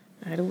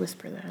 I had to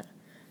whisper that.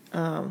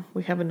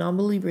 We have a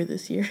non-believer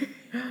this year.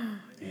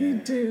 You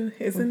do.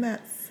 Isn't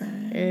that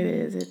sad? It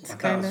is. It's I thought it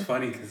kind was of.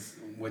 funny because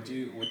what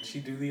she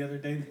do the other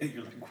day that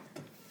you're like, what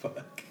the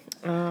fuck?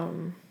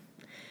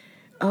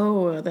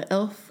 The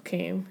elf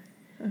came.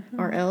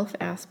 Our elf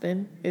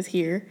Aspen is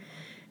here,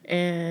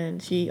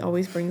 and she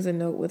always brings a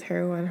note with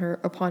her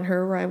upon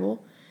her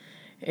arrival,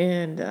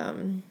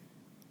 and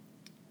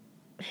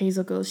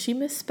Hazel goes, she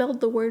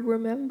misspelled the word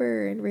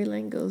remember, and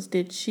Raylan goes,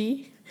 did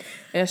she?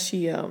 As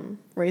she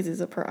raises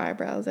up her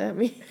eyebrows at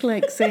me,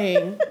 like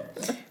saying,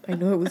 I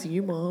know it was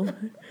you,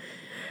 Mom.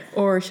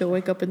 Or she'll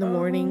wake up in the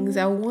mornings,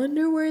 I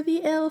wonder where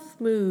the elf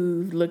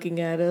moved,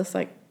 looking at us,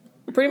 like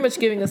pretty much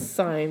giving us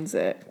signs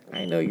that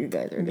I know you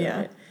guys are doing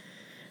it.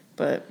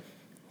 But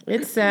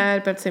it's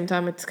sad, but at the same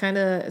time, it's kind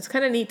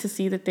of neat to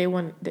see that they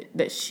want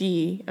that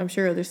she, I'm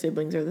sure other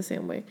siblings are the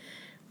same way,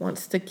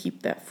 wants to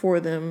keep that for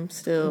them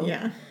still.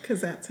 Yeah,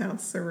 because that's how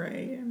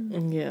Saray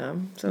and Yeah,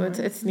 so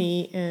it's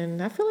neat,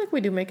 and I feel like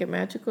we do make it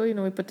magical. You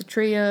know, we put the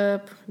tree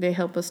up, they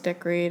help us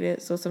decorate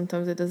it, so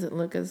sometimes it doesn't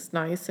look as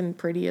nice and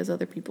pretty as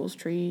other people's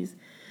trees.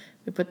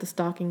 We put the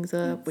stockings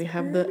up, we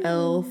have the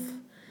elf,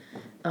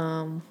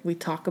 we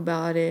talk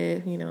about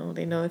it, you know,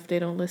 they know if they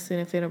don't listen,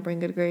 if they don't bring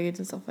good grades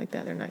and stuff like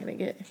that, they're not going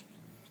to get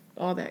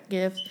all that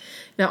gifts.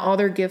 Now, all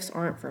their gifts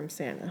aren't from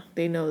Santa.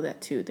 They know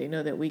that too. They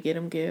know that we get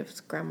them gifts,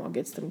 grandma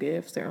gets them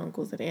gifts, their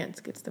uncles and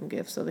aunts gets them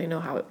gifts, so they know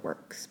how it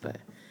works. But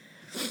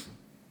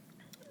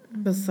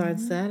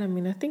besides that, I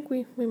mean, I think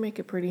we make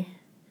it pretty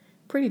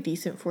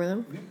decent for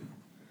them.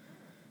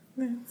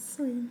 that's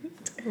sweet.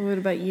 What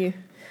about you?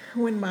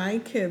 When my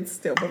kids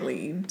still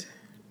believed,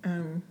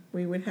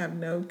 we would have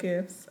no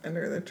gifts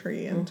under the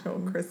tree until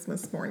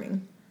Christmas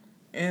morning.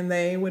 And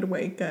they would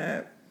wake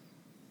up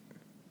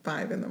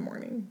 5 in the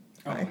morning,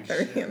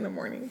 5:30 in the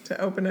morning to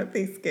open up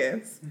these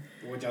gifts.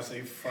 Would y'all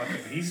say, fuck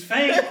it, he's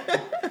fake?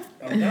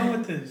 I'm done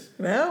with this.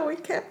 No, we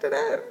kept it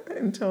up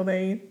until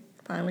they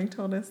finally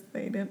told us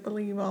they didn't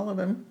believe all of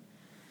them.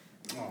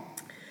 Oh.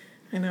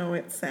 I know,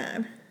 it's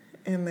sad.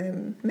 And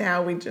then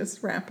now we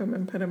just wrap them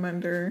and put them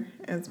under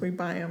as we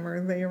buy them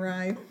or they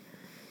arrive.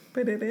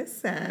 But it is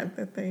sad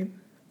that they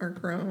are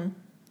grown.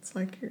 It's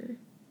like you're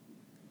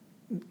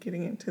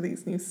getting into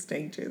these new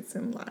stages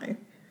in life.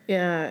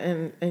 Yeah,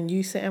 and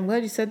you say, I'm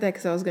glad you said that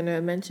because I was going to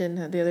mention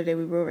the other day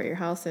we were over at your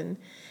house and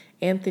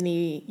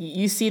Anthony,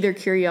 you see their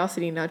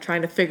curiosity now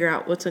trying to figure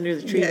out what's under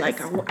the tree. Yes.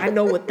 Like, I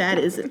know what that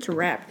is. It's a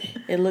wrap.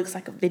 It looks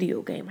like a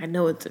video game. I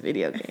know it's a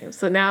video game.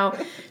 So now,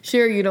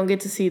 sure, you don't get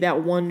to see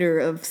that wonder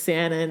of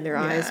Santa in their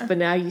eyes, but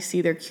now you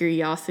see their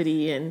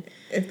curiosity and...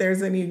 If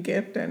there's a new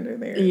gift under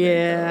there.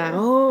 Yeah.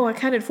 Oh, I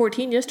counted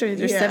 14 yesterday.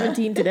 There's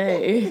 17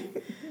 today.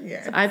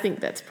 Yeah. So I think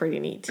that's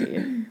pretty neat,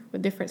 too.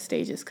 With different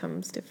stages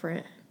comes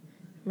different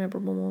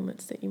memorable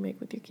moments that you make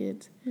with your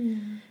kids.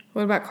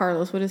 What about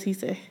Carlos? What does he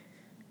say?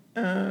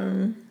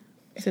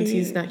 since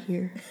he's not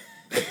here.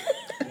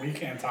 We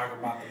can't talk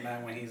about the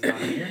man when he's not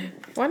here.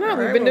 Why not?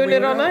 We've Right, been well, doing we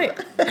it all will. night.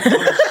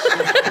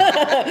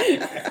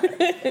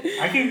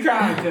 I keep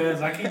trying,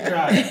 cuz. I keep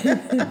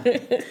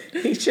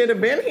trying. He should have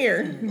been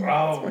here.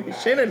 Oh, He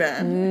should have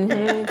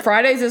done.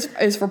 Fridays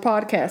is for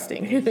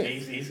podcasting.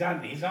 he's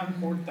got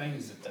important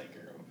things to take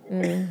care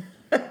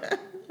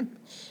of.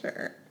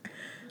 Sure.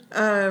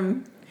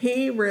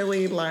 He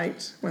really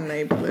liked when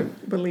they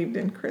believed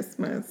in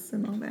Christmas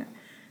and all that.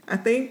 I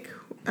think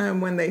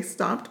when they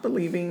stopped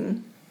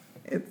believing,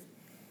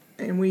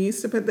 and we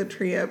used to put the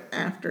tree up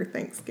after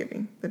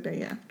Thanksgiving, the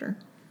day after.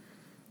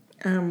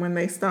 When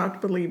they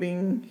stopped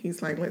believing,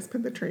 he's like, let's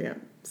put the tree up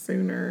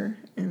sooner,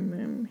 and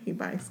then he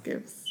buys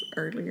gifts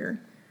earlier.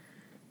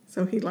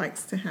 So he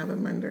likes to have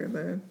them under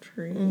the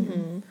tree.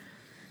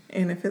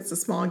 And if it's a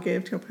small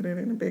gift, he'll put it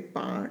in a big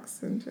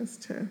box and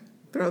just to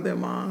throw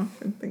them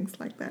off and things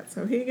like that.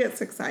 So he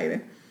gets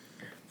excited.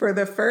 For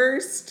the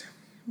first,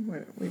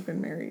 we've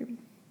been married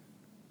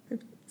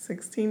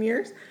 16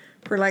 years.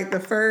 For like the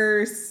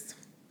first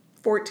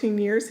 14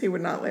 years, he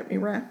would not let me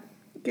wrap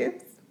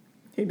gifts.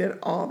 He did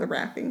all the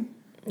wrapping.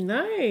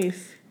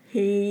 Nice.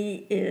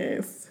 He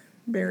is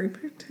very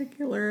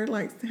particular,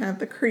 likes to have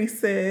the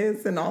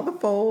creases and all the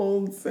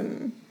folds,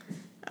 and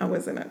I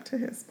wasn't up to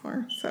his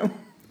par, so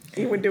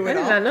he would do I it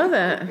did all. not know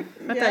that.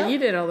 I Yeah. thought you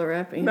did all the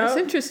wrapping. No. That's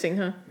interesting,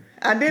 huh?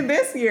 I did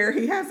this year.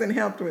 He hasn't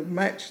helped with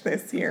much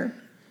this year.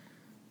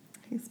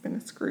 He's been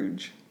a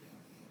Scrooge.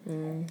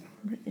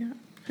 But yeah,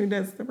 who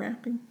does the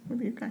wrapping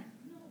with you guys?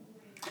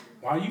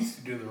 Well, I used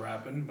to do the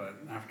rapping, but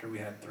after we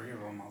had 3 of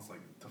them, I was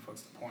like, the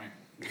fuck's the point?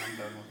 I'm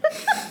done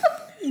with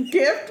it.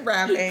 Gift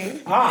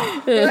wrapping.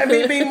 Ah, Let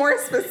me be more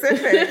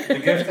specific. the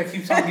gift that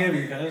keeps on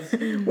giving,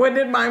 cuz. What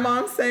did my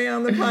mom say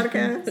on the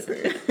podcast?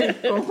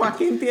 Con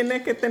Joaquín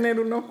tiene que tener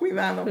uno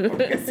cuidado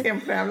porque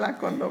siempre habla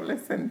con doble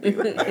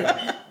sentido.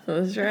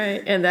 That's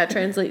right. And that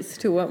translates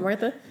to what,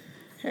 Martha?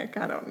 Heck,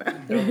 I don't know.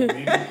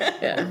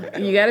 Yeah.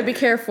 You got to be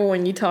careful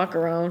when you talk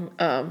around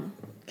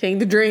King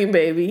the Dream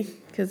Baby,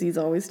 because he's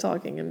always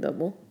talking in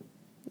double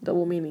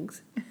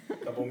meanings.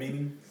 Double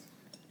meaning.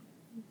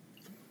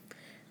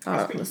 All I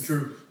right, speak let's- the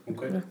truth.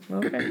 Okay.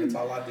 Okay. That's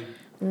all I do.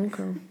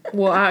 Okay.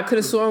 Well, I could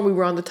have sworn we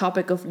were on the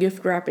topic of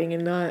gift wrapping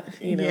and not,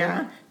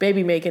 Yeah.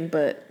 baby making,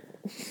 but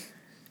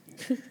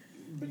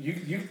But you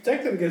can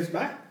take them gifts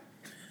back.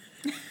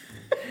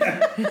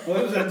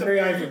 What was that 3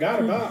 I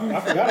forgot about? I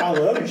forgot all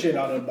the other shit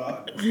I done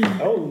bought.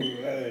 Oh,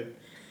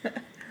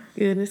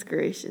 goodness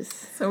gracious.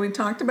 So we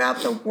talked about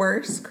the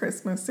worst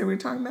Christmas. Did we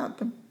talk about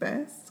the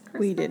best Christmas?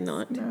 We did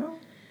not. No?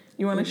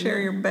 You want to share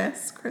your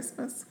best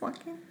Christmas,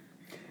 Joaquin?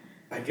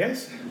 I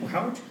guess,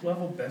 how would you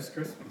level best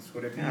Christmas?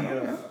 Would it be I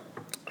don't know.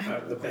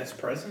 the best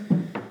present?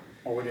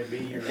 Or would it be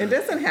your... It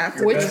doesn't have to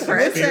Your be best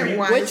present experience?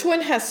 wise. Which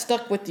one has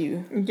stuck with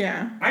you?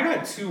 Yeah. I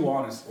got 2,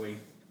 honestly.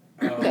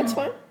 That's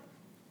fine.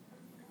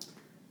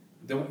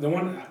 The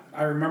one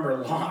I remember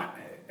a lot,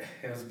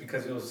 it was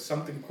because it was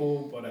something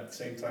cool, but at the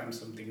same time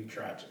something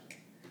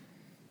tragic.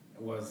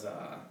 It was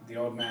the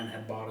old man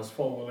had bought us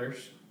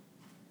 4-wheelers,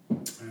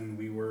 and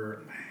we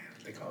were,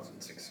 I think I was in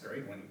 6th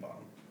grade when he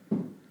bought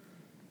them.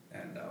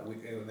 And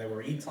they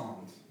were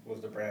Etons was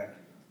the brand,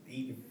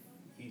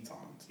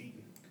 Etons.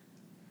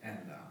 And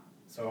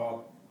so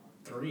all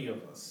 3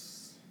 of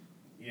us,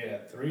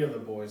 3 of the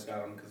boys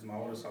got them because my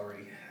oldest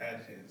already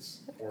had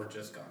his or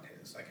just got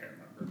his. I can't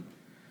remember.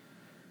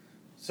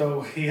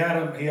 So he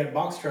had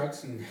box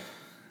trucks, and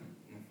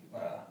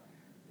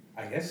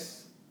I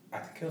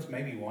think it was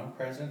maybe 1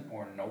 present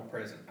or no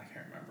present. I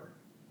can't remember.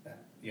 That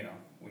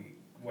we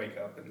wake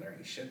up and there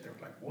ain't shit. They're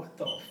like, what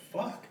the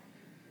fuck?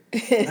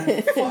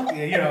 And fuck,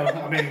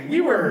 I mean, we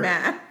were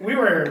mad. We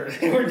were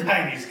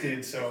 90s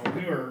kids, so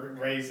we were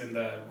raised in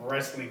the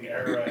wrestling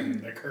era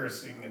and the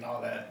cursing and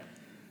all that.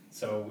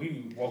 So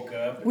we woke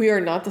up. We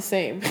are not the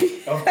same.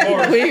 Of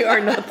course. We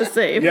are not the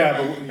same. Yeah,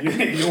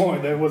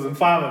 but there wasn't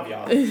 5 of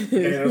y'all.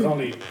 There was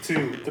only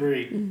 2,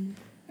 3.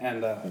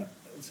 And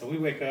so we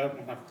wake up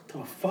and I'm like, what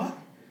the fuck?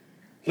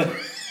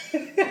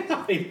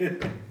 I mean,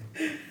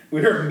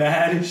 we were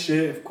mad as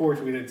shit. Of course,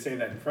 we didn't say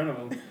that in front of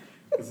them.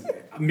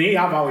 Me,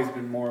 I've always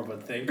been more of a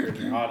thinker,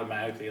 and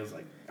automatically I was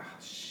like, oh,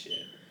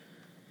 shit.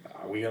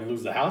 Are we going to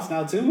lose the house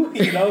now, too? Are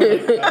we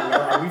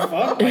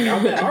fucked? Like, how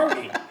mad are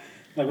we?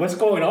 Like, what's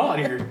going on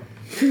here?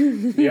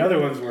 The other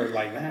ones were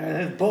like, man,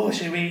 that's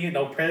bullshit. We ain't get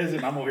no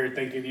present. I'm over here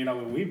thinking,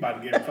 we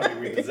about to get fucking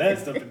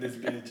repossessed up in this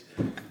bitch.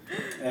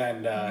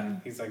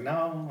 And he's like,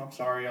 no, I'm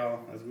sorry,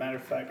 y'all. As a matter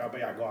of fact, I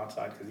bet y'all go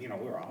outside because, we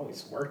were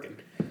always working.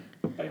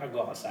 I bet y'all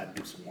go outside and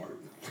do some work.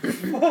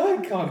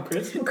 Fuck, on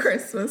Christmas.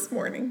 Christmas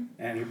morning.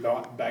 And he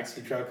backs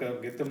the truck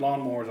up, get the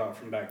lawnmowers out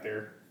from back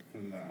there.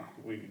 And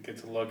we get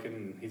to looking,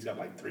 and he's got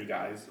like 3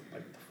 guys.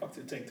 Like, the fuck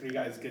did it take 3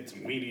 guys to get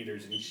some weed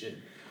eaters and shit?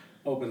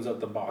 Opens up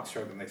the box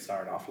truck, and they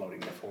start offloading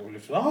the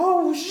 4-wheelers.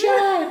 Oh,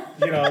 shit!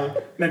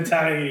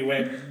 Mentality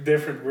went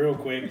different real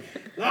quick.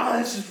 Oh,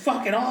 this is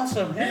fucking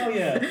awesome. Hell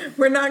yeah.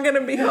 We're not going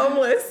to be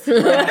homeless.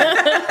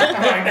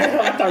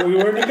 I thought we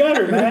were in the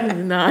gutter,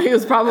 man. Nah, he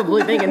was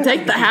probably thinking,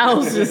 take the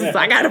house.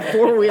 I got a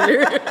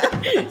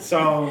 4-wheeler.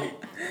 So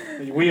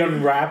We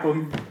unwrap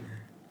them,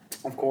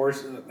 of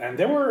course, and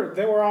they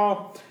were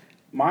all.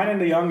 Mine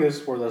and the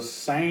youngest were the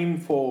same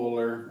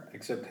foiler,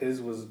 except his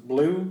was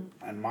blue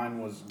and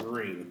mine was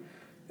green,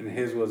 and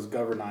his was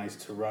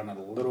galvanized to run a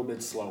little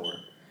bit slower.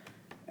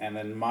 And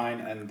then mine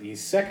and the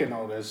second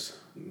oldest,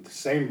 the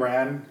same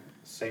brand,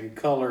 same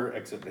color,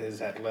 except his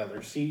had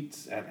leather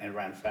seats and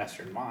ran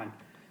faster than mine.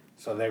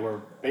 So they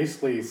were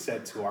basically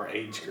set to our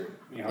age group.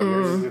 You know,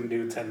 yours is gonna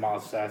do 10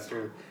 miles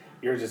faster,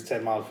 yours is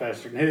 10 miles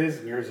faster than his,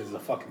 and yours is the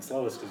fucking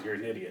slowest because you're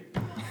an idiot.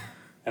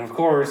 And of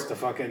course, the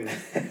fucking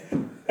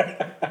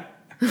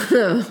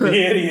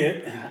the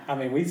idiot. I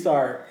mean, we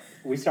start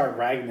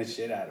ragging the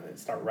shit out of it.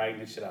 Start ragging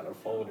the shit out of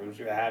folders.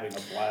 We're having a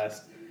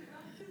blast.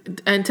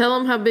 And tell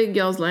them how big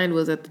y'all's land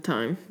was at the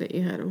time that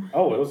you had them.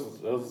 Oh, it was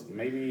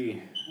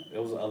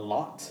a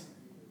lot.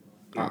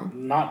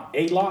 Not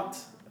a lot,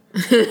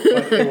 but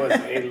it was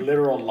a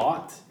literal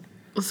lot.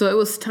 So it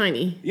was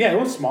tiny. Yeah, it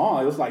was small.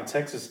 It was like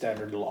Texas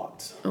standard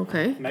lot.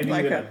 Okay. Maybe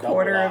Like even a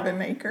quarter double of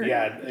an acre?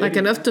 Yeah. Like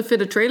enough to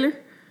fit a trailer?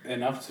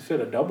 Enough to fit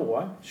a double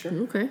wide, sure.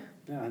 Okay.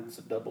 Yeah, it's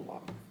a double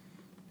lot.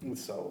 And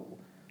so,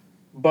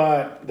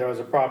 but there was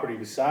a property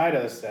beside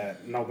us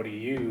that nobody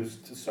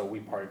used, so we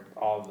parked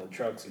all the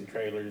trucks and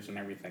trailers and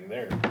everything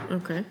there.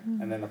 Okay.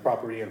 And then the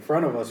property in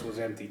front of us was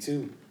empty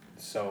too.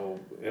 So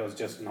it was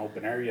just an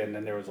open area, and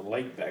then there was a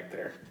lake back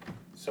there.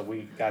 So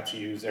we got to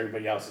use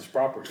everybody else's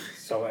property.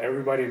 So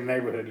everybody in the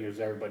neighborhood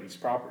used everybody's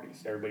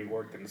properties. Everybody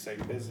worked in the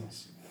same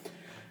business.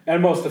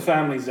 And most of the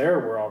families there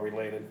were all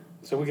related.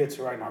 So we get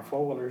to ride in our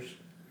four-wheelers.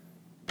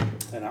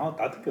 And I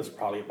think it was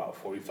probably about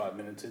 45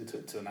 minutes into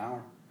it to an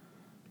hour.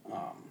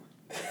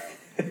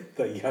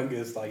 The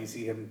youngest, like you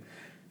see him,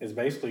 is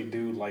basically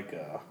do like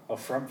a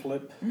front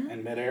flip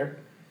in midair.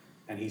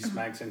 And he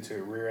smacks into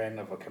the rear end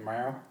of a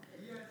Camaro.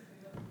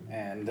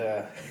 And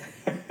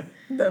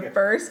The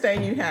first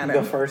day you had the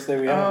him. first day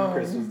we had on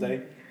Christmas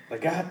Day,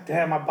 like, God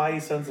damn, I buy you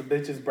sons of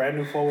bitches brand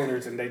new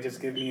four-wheelers, and they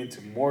just get me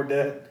into more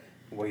debt.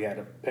 We had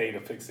to pay to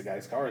fix the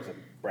guy's car. It's a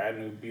brand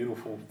new,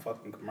 beautiful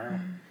fucking Camaro.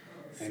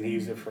 And he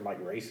used it for like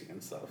racing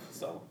and stuff.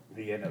 So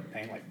he ended up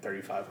paying like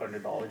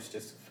 $3,500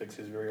 just to fix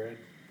his rear end.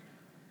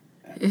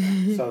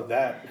 And, so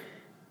that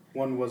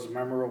one was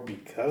memorable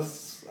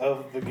because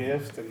of the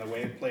gift and the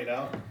way it played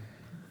out.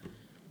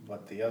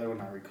 But the other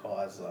one I recall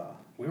as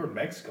we were in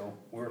Mexico.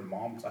 We were in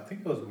Mom's. I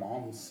think it was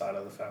Mom's side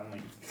of the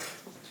family.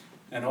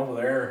 And over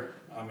there,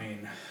 I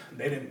mean,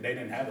 they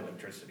didn't have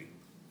electricity.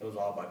 It was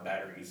all by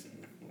batteries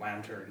and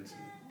lanterns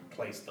and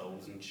play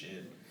stoves and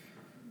shit.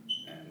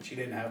 And she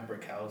didn't have a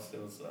brick house.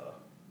 It was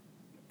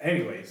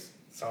anyways,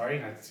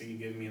 sorry, I see you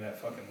giving me that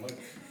fucking look.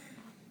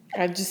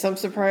 I'm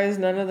surprised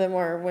none of them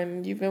are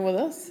when you've been with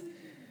us.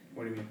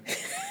 What do you mean?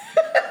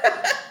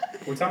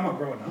 We're talking about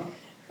growing up.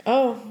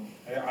 Oh.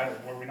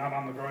 Were we not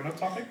on the growing up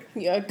topic?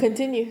 Yeah,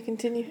 continue.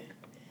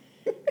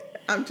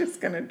 I'm just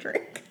going to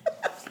drink.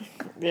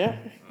 Yeah,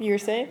 you were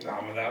saying?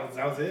 That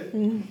was it.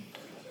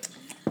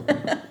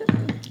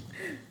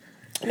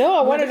 No,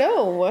 I want to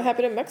know what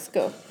happened in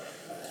Mexico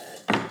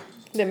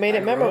that made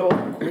it memorable.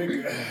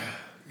 Quick,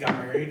 got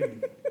married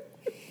and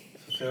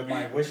fulfilled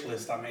my wish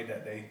list I made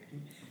that day.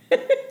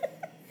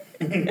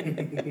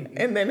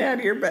 And then had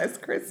your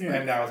best Christmas.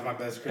 And that was my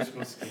best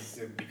Christmas because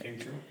it became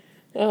true.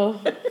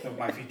 Oh. Of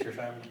my future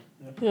family.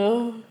 Yeah.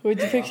 Oh,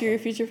 what'd you picture your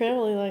future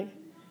family like?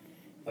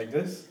 Like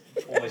this?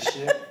 Full of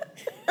shit.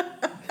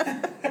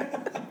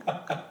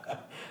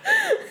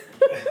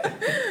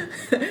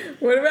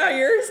 What about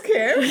yours,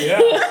 Kim? Yeah.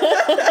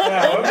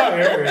 What about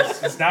yours?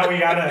 Because now we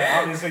gotta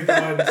obviously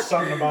throw in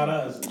something about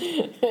us.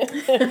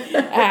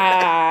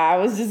 I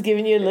was just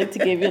giving you a look to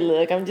give you a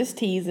look. I'm just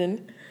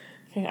teasing.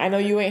 I know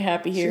you ain't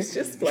happy here. She's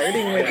just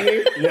flirting with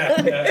you.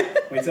 Yeah.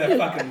 Wait till that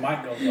fucking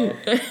mic goes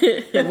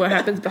off. What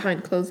happens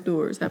behind closed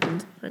doors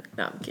happens.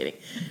 No, I'm kidding.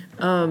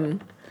 I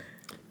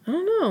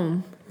don't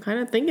know. Kind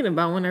of thinking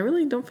about one. I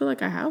really don't feel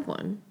like I have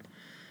one.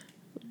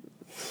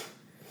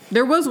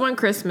 There was one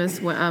Christmas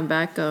when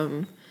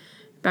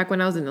back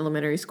when I was in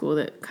elementary school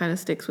that kind of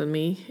sticks with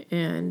me,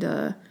 and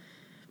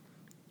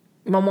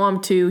my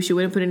mom too. She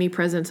wouldn't put any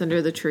presents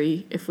under the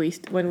tree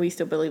when we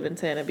still believe in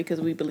Santa,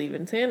 because we believe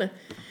in Santa.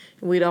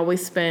 We'd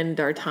always spend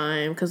our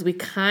time, because we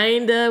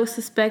kind of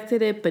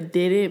suspected it but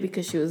didn't,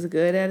 because she was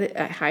good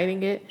at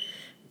hiding it.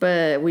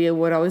 But we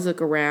would always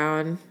look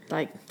around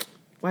like,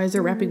 why is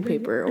there wrapping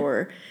paper,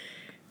 or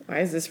why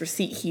is this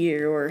receipt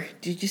here, or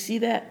did you see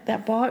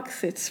that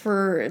box? It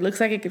looks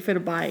like it could fit a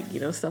bike,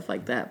 stuff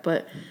like that.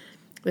 But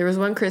there was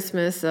one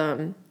Christmas,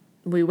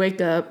 we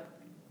waked up,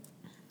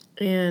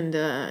 and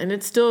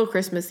it's still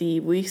Christmas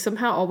Eve. We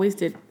somehow always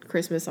did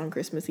Christmas on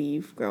Christmas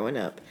Eve growing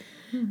up.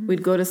 Mm-hmm.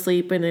 We'd go to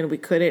sleep, and then we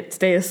couldn't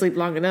stay asleep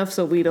long enough,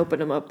 so we'd open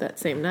them up that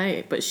same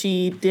night. But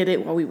she did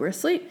it while we were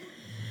asleep.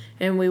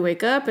 And we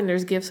wake up, and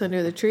there's gifts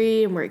under the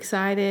tree, and we're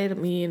excited,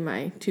 me and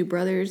my two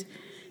brothers.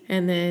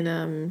 And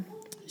then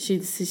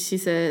she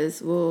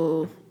says,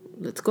 well,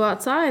 let's go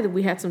outside.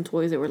 We had some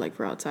toys that were like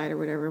for outside or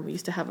whatever. We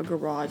used to have a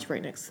garage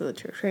right next to the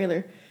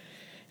trailer.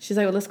 She's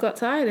like, well, let's go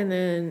outside. And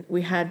then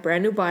we had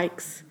brand new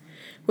bikes,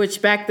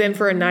 which back then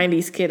for a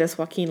 90s kid, as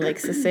Joaquin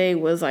likes to say,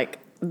 was like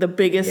the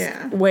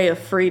biggest way of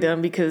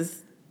freedom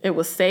because it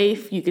was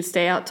safe. You could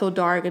stay out till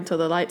dark until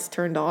the lights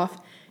turned off,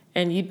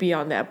 and you'd be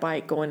on that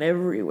bike going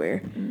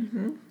everywhere.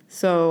 Mm-hmm.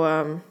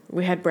 So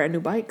we had brand new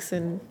bikes,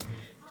 and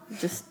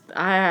just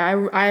I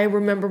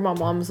remember my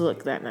mom's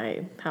look that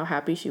night, how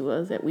happy she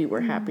was that we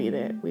were happy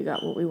that we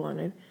got what we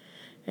wanted.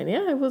 And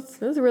yeah, it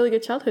was a really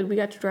good childhood. We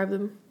got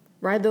to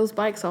ride those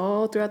bikes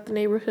all throughout the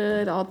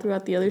neighborhood, all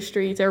throughout the other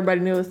streets.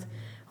 Everybody knew us.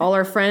 All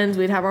our friends,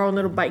 we'd have our own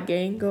little bike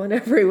gang going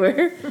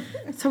everywhere.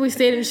 That's how we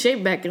stayed in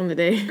shape back in the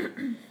day.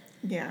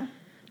 Yeah.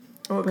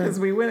 Well, because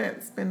we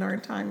wouldn't spend our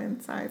time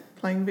inside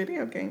playing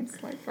video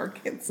games like our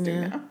kids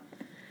do now.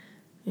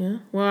 Yeah.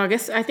 Well,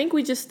 I think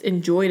we just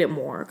enjoyed it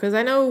more. Because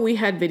I know we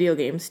had video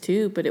games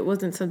too, but it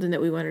wasn't something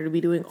that we wanted to be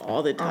doing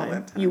all the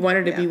time. You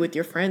wanted to be with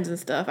your friends and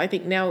stuff. I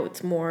think now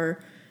it's more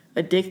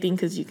addicting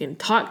because you can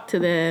talk to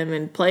them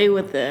and play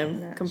with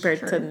them compared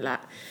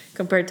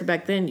to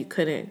back then. You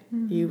couldn't.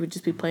 Mm-hmm. You would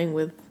just be playing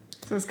with.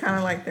 So it's kind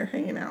of like they're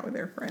hanging out with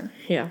their friend.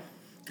 Yeah.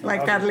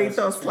 Like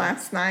Carlitos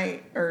last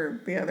night or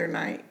the other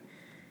night.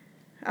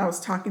 I was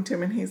talking to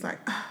him and he's like,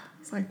 I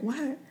was like,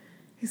 what?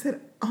 He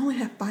said, I only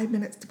have 5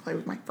 minutes to play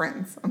with my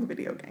friends on the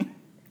video game.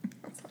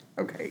 I was like,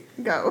 okay,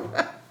 go.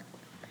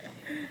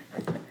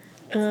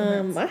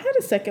 I had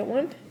a second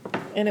one,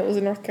 and it was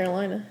in North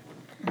Carolina.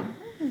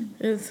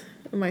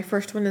 My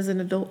first one as an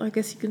adult, I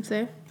guess you can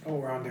say. Oh,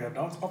 we're on the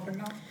adult topic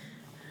now?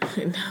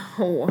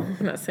 No,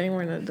 I'm not saying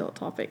we're on an adult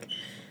topic.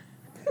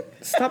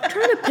 Stop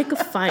trying to pick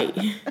a fight.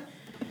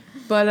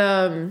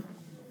 But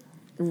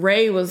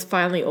Ray was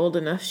finally old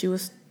enough. She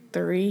was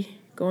 3,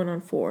 going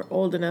on 4.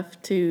 Old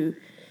enough to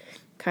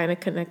kind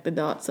of connect the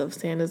dots of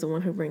Santa's the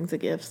one who brings the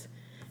gifts.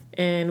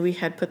 And we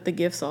had put the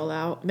gifts all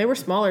out. They were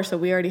smaller, so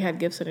we already had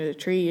gifts under the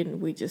tree, and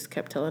we just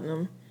kept telling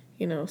them,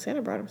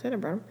 Santa brought them, Santa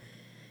brought them.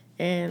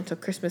 And so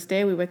Christmas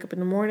Day, we wake up in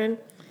the morning.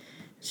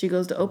 She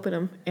goes to open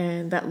them,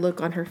 and that look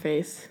on her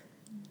face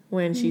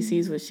when she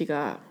sees what she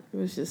got, it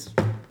was just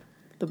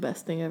the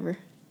best thing ever.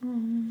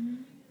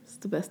 It's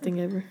the best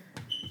thing ever.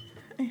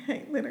 I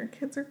hate that our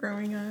kids are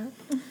growing up.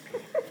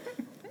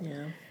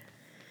 Yeah.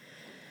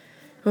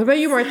 What about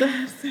you, Martha?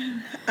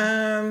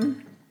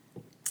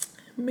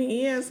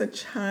 Me as a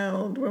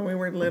child, when we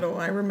were little,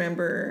 I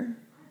remember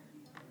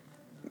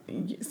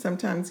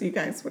sometimes you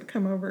guys would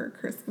come over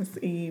Christmas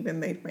Eve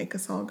and they'd make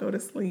us all go to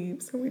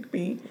sleep. So we'd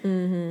be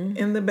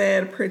in the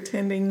bed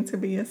pretending to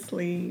be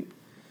asleep.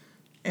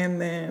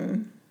 And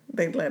then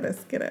they'd let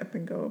us get up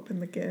and go open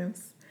the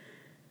gifts.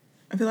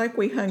 I feel like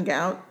we hung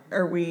out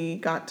or we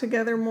got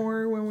together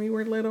more when we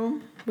were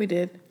little. We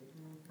did.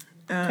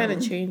 Kind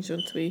of changed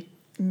once we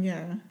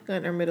got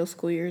in our middle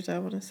school years, I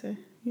want to say.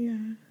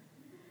 Yeah.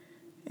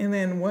 And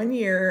then one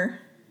year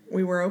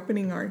we were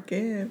opening our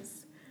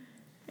gifts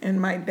and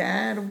my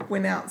dad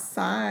went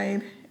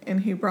outside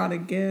and he brought a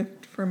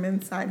gift from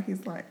inside.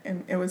 He's like,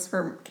 and it was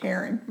for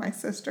Karen, my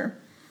sister.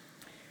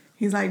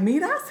 He's like,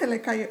 mira, se le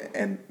cayó.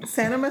 And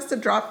Santa must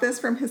have dropped this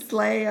from his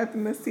sleigh up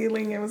in the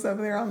ceiling. It was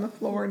over there on the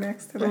floor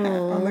next to the hat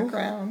on the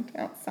ground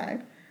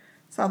outside.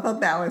 So I thought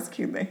that was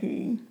cute that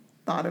he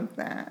thought of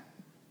that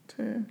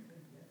to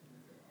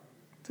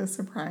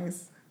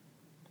surprise.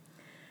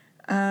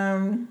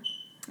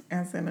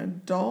 As an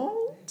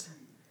adult,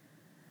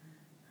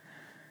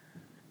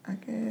 I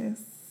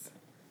guess,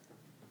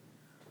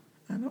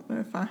 I don't know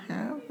if I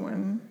have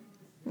one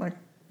like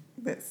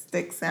that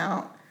sticks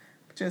out.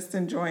 Just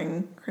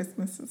enjoying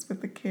Christmases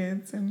with the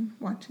kids and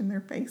watching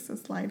their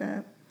faces light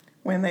up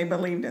when they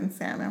believed in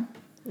Santa.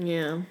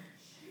 Yeah.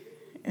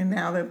 And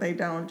now that they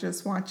don't,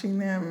 just watching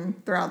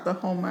them throughout the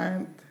whole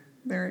month,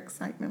 their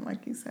excitement,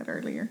 like you said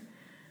earlier.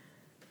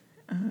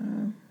 I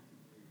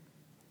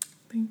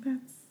think I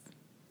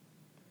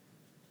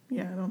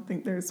don't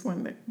think there's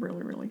one that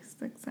really, really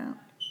sticks out.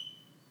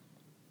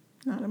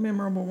 Not a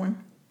memorable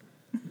one.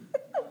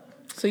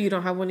 So you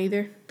don't have one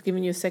either?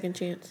 Giving you a second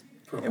chance?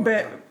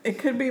 But it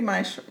could be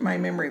my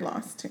memory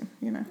loss too,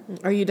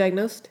 Are you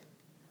diagnosed?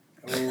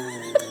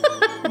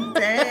 Dang.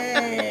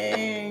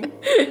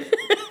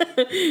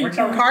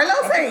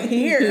 Carlos ain't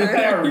here.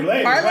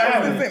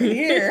 Carlos isn't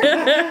here.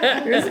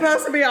 You're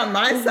supposed to be on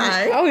my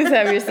side. Always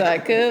have your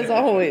side, cuz.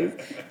 Always.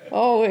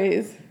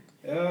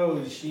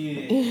 Oh,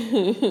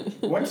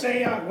 shit. What's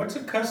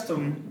a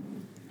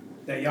custom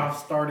that y'all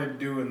started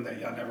doing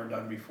that y'all never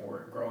done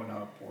before, growing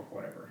up or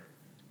whatever?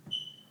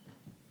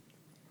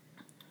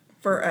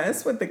 For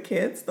us, with the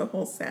kids, the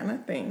whole Santa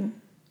thing,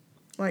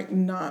 like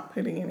not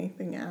putting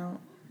anything out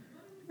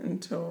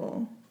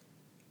until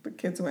the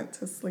kids went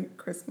to sleep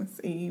Christmas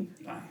Eve.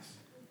 Nice.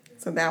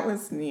 So that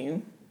was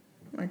new.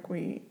 Like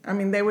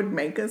they would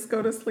make us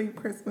go to sleep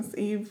Christmas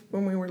Eve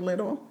when we were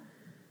little,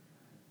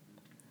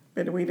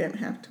 but we didn't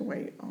have to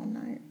wait all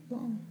night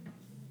long.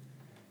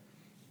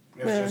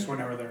 It's just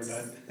whenever they were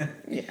done.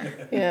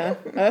 Yeah.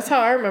 That's how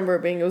I remember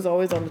it being. It was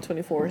always on the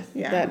 24th.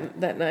 Yeah.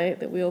 That night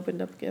that we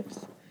opened up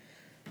gifts.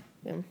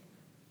 Yeah.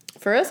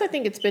 For us, I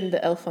think it's been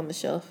the Elf on the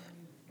Shelf.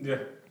 Yeah.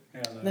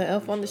 The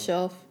Elf on the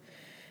Shelf.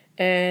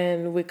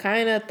 And we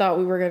kind of thought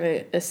we were going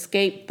to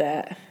escape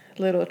that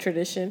little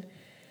tradition.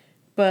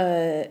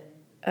 But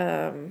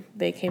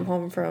they came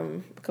home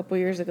from a couple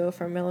years ago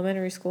from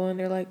elementary school, and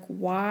they're like,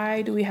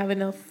 why do we have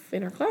enough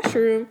in our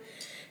classroom?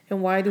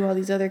 And why do all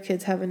these other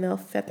kids have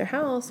enough at their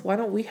house? Why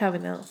don't we have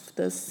enough?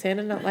 Does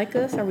Santa not like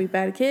us? Are we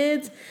bad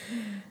kids?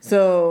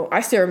 So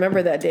I still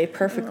remember that day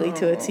perfectly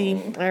to a T.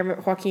 I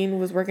remember Joaquin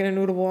was working in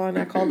Noodle Wall, and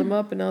I called him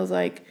up, and I was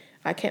like,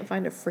 I can't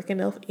find a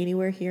freaking elf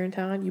anywhere here in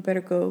town. You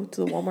better go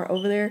to the Walmart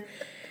over there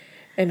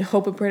and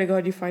hope and pray to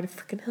God you find a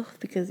freaking elf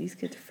because these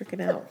kids are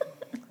freaking out.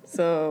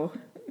 So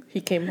he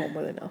came home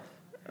with an elf.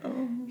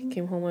 He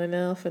came home with an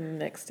elf, and the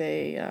next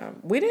day,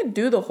 we didn't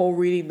do the whole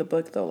reading the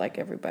book, though, like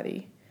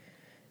everybody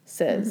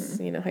says,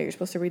 you know, how you're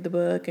supposed to read the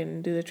book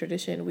and do the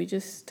tradition. We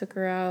just took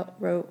her out,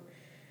 wrote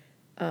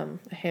a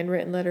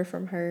handwritten letter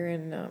from her,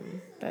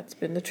 and that's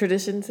been the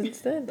tradition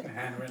since then.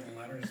 Handwritten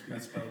letters,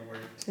 misspelled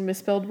words.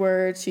 Misspelled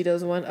words. She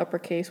does one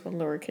uppercase, one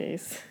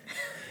lowercase.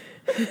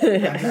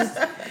 I just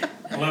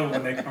love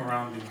when they come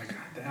around and be like, God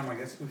damn, I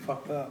guess we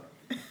fucked up.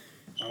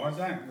 Like, what's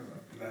that?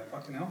 That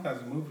fucking elf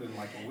hasn't moved in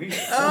like a week.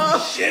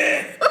 Oh,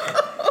 shit!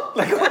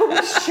 Like,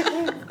 oh,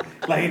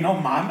 shit! Like, no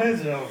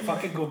mames,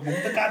 fucking go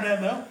move the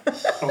goddamn elf.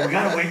 But we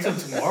gotta wait till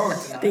tomorrow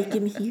tonight. They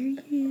can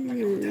hear you. Like,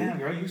 oh, damn,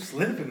 girl, you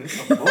slipping. It's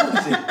some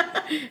bullshit.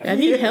 I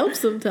need help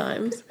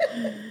sometimes.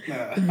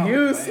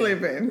 You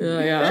slipping.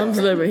 Yeah, I'm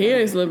slipping. He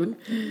ain't slipping.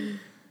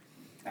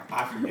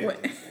 I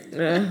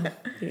forget.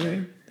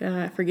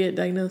 I forget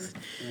diagnosed.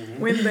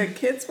 When the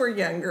kids were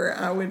younger,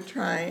 I would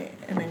try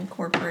and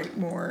incorporate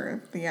more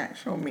of the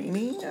actual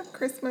meaning of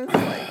Christmas,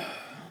 like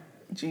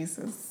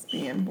Jesus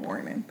being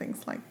born and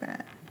things like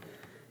that.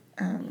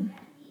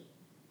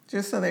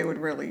 Just so they would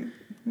really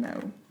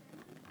know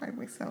why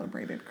we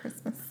celebrated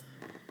Christmas.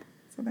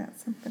 So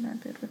that's something I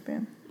did with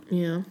them.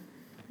 Yeah.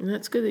 And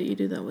that's good that you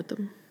do that with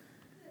them.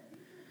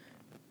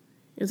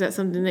 Is that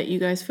something that you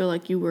guys feel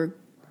like you were,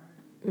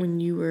 when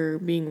you were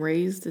being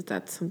raised, is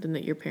that something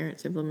that your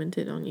parents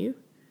implemented on you?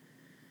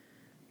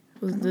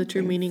 Was the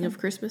true meaning of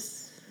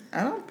Christmas?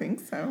 I don't think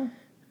so.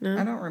 No?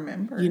 I don't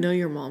remember. You know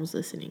your mom's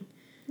listening.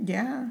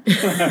 Yeah.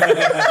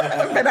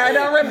 But I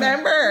don't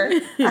remember.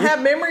 I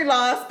have memory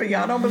loss, but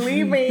y'all don't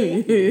believe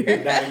me.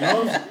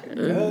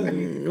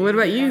 What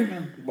about you?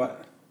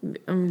 What?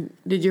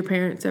 Did your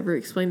parents ever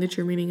explain the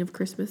true meaning of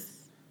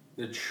Christmas?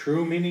 The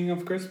true meaning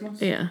of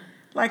Christmas? Yeah.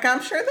 Like,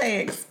 I'm sure they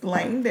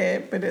explained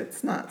it, but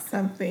it's not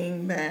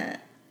something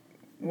that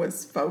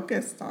was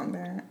focused on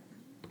that.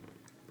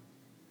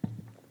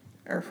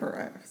 Or for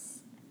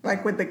us.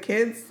 Like, with the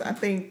kids, I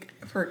think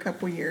for a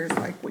couple years,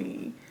 like,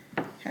 we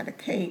had a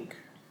cake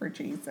for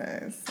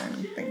Jesus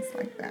and things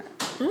like that.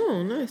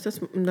 Oh, nice.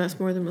 That's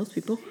more than most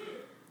people.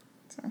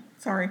 So,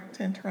 sorry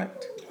to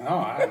interrupt. Oh,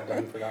 I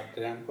done forgot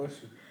the damn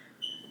question.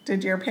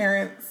 Did your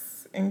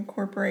parents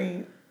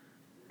incorporate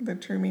the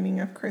true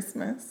meaning of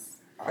Christmas?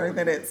 Or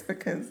that it's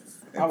because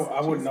it's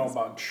I wouldn't know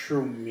about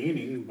true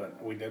meaning,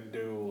 but we did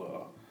do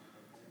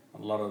a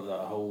lot of the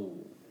whole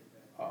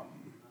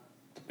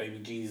the baby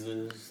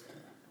Jesus,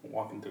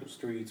 walking through the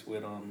streets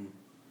with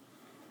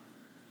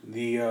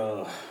the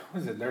what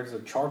is it? There's a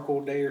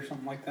charcoal day or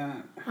something like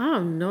that. I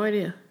have no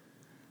idea.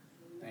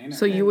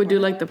 So you would do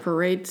like the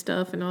parade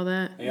stuff and all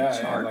that?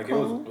 Yeah, like it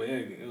was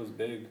big. It was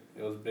big.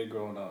 It was big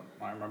growing up.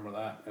 I remember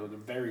that. It was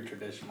very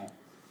traditional.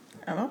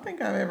 I don't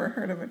think I've ever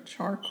heard of a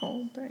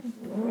charcoal day.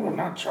 Well,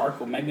 not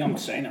charcoal. Maybe I'm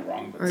saying it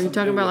wrong. But are you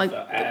talking about like the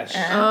ash?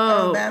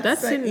 Oh,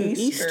 that's in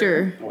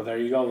Easter. Well, there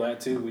you go.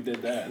 That too. We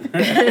did that.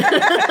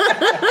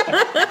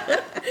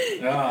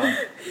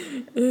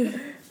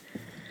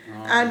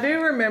 I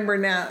do remember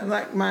now,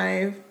 like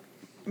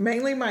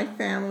mainly my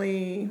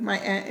family, my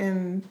aunt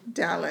in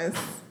Dallas.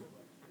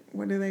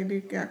 What do they do?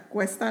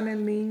 Cuestan el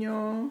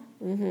Niño.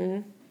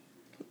 Mm-hmm.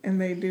 And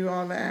they do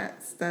all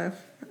that stuff.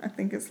 I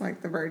think it's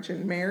like the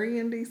Virgin Mary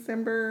in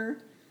December.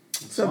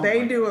 So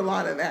they do a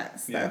lot of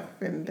that stuff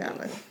in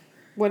Dallas.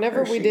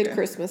 Whenever we did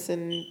Christmas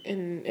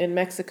in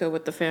Mexico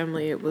with the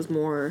family, it was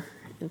more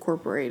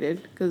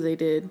incorporated because they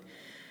did.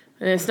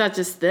 And it's not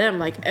just them,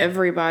 like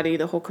everybody,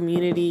 the whole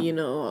community, you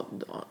know,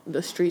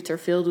 the streets are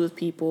filled with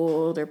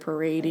people. They're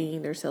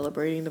parading, they're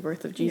celebrating the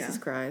birth of Jesus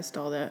Christ,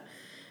 all that.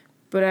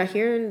 But out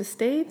here in the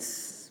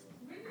States,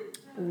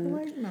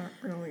 Like, not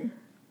really.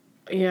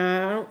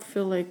 Yeah, I don't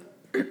feel like...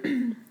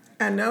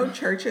 I know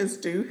churches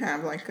do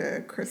have like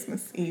a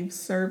Christmas Eve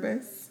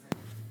service.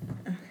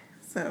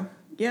 So,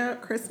 yeah,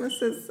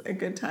 Christmas is a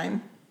good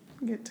time.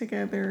 Get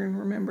together and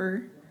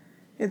remember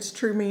its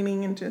true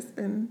meaning and just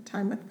spend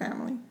time with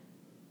family.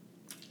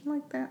 I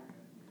like that.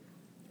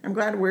 I'm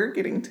glad we're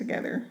getting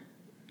together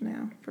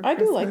now for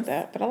Christmas. I do like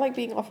that, but I like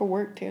being off of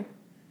work too.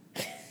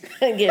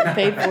 And getting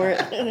paid for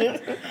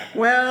it.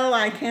 Well,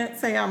 I can't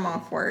say I'm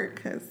off work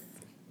because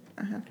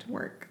I have to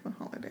work the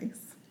holidays.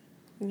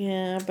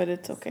 Yeah, but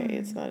it's okay.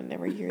 It's not an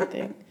every year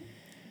thing.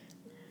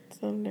 It's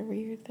not an every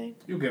year thing.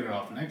 You'll get it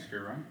off next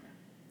year, right?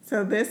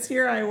 So this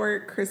year I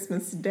work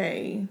Christmas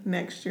Day.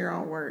 Next year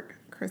I'll work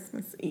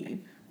Christmas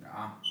Eve.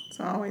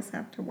 So I always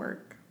have to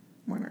work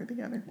one or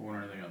the other. One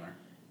or the other.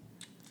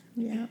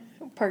 Yeah.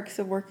 Perks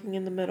of working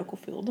in the medical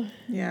field.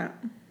 Yeah.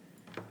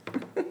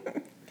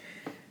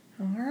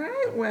 All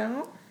right.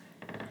 Well,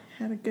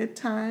 had a good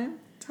time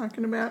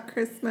talking about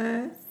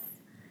Christmas.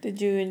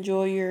 Did you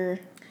enjoy your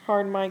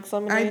hard Mike's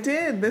lemonade? I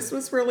did. This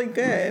was really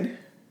good.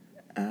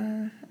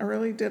 I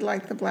really did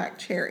like the black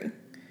cherry.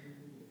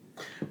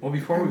 Well,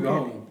 before we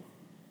go,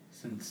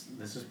 since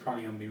this is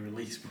probably going to be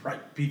released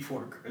right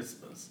before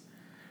Christmas,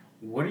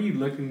 what are you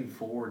looking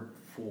forward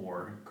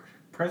for,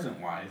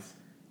 present-wise,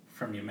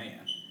 from your man?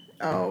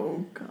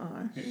 Oh,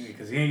 gosh.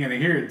 Because he ain't going to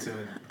hear it till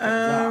it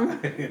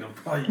comes out. It'll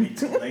probably be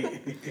too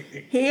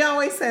late. He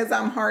always says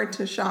I'm hard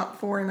to shop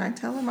for, and I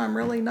tell him I'm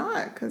really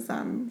not, because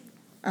I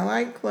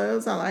like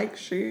clothes, I like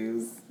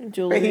shoes,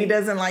 Jewelry. but he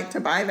doesn't like to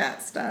buy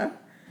that stuff.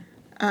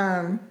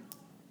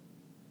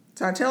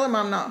 So I tell him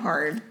I'm not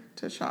hard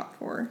to shop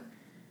for.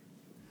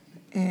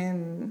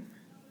 And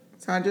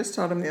so I just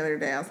told him the other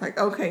day, I was like,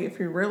 okay, if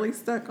you're really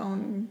stuck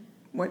on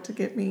what to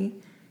get me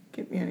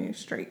a new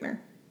straightener.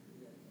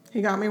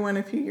 He got me one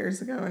a few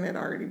years ago and it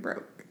already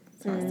broke.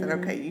 So I said,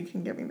 okay, you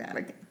can give me that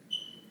again.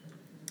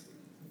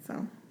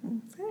 So, we'll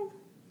see.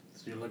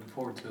 So you're looking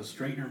forward to a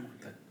straightener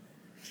with it.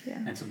 Yeah.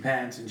 And some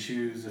pants and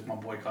shoes if my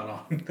boy caught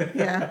on.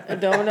 Yeah.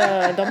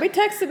 Don't be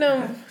texting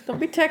them. Don't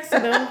be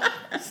texting them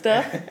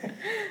stuff.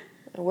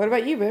 What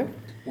about you, boo?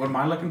 What am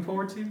I looking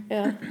forward to?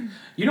 Yeah.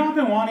 You know, I've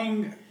been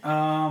wanting,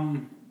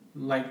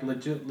 like,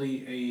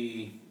 legitly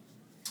a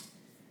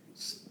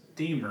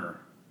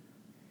steamer.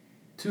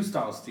 2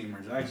 style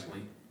steamers,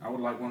 actually. I would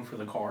like one for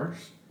the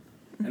cars,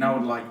 and I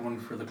would like one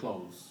for the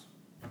clothes.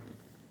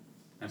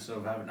 Instead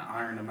of having to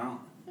iron them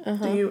out.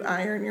 Do you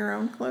iron your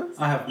own clothes?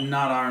 I have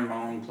not ironed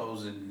my own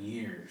clothes in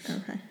years.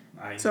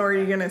 Okay. So are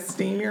you going to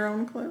steam your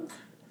own clothes?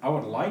 I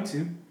would like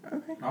to.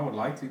 Okay. I would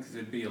like to because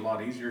it'd be a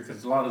lot easier.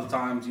 Because a lot of the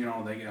times, you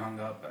know, they get hung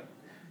up. But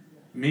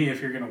me,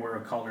 if you're going to wear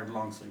a collared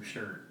long sleeve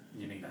shirt,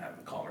 you need to have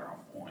the collar on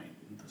point.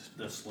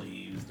 The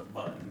sleeves, the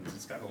buttons,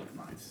 it's got to look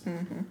nice.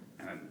 Mm-hmm.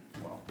 And,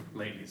 well,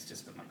 lately it's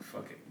just been like,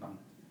 fuck it.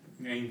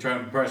 I ain't trying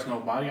to impress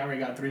nobody. I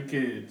already got 3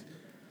 kids.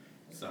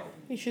 So.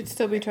 You should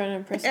still be trying to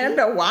impress And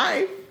me. a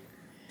wife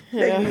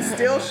that you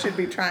still should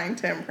be trying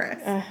to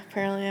impress.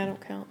 Apparently I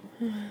don't count.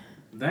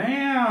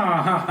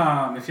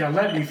 Damn. If y'all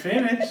let me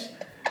finish.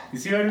 You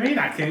see what I mean?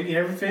 I can't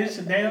ever finish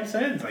a damn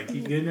sentence. I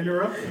keep getting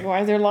interrupted.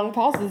 Why is there long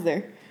pauses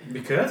there?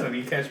 Because I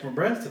need to catch my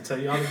breath to tell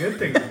you all the good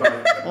things about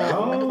it.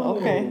 No,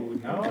 okay.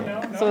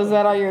 No. So is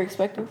that all you're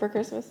expecting for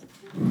Christmas?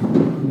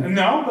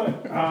 No,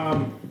 but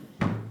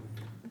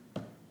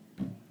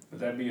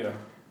that'd be a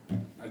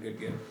good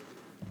gift.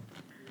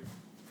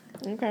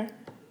 Okay.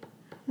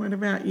 What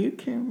about you,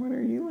 Kim? What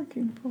are you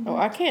looking for? Oh,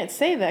 I can't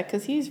say that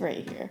because he's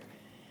right here.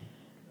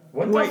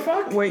 What the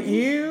fuck? What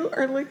you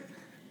are looking...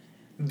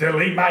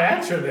 Delete my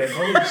answer then.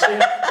 Holy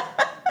shit.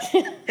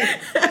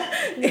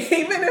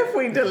 Even if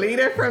we delete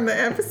it from the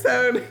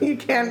episode, you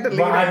can't delete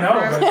Well, it. I know,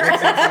 but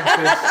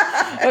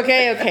it's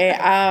Okay.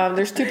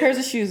 There's 2 pairs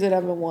of shoes that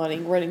I've been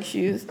wanting. Running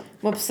shoes.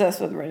 I'm obsessed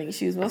with running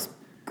shoes. Most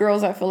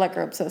girls I feel like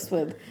are obsessed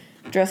with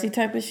dressy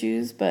type of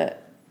shoes,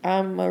 but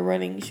I'm a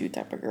running shoe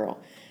type of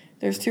girl.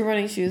 There's 2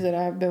 running shoes that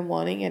I've been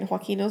wanting, and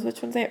Joaquin knows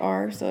which ones they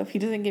are. So if he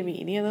doesn't give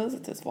me any of those,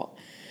 it's his fault.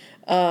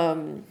 I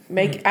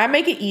make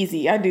it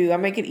easy. I do. I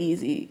make it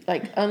easy.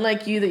 Like,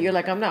 unlike you that you're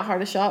like, I'm not hard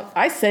to shop.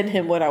 I send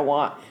him what I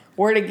want,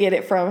 where to get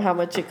it from, how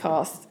much it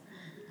costs,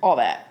 all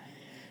that.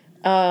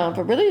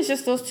 But really it's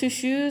just those 2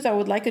 shoes. I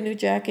would like a new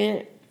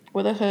jacket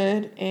with a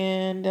hood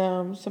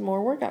and some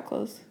more workout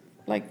clothes,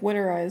 like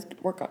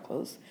winterized workout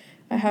clothes.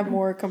 I have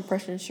more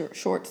compression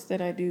shorts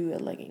than I do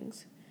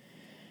leggings.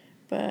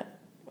 But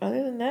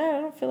other than that,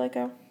 I don't feel like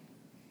I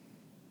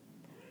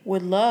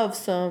would love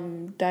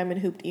some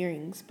diamond hooped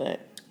earrings,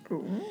 but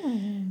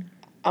I'm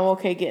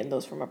okay getting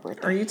those for my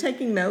birthday. Are you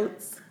taking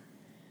notes?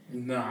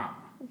 Nah.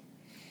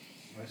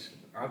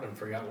 I done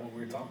forgot what we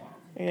were talking about.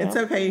 Yeah. It's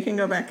okay. You can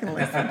go back and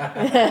listen.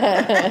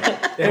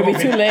 It'll be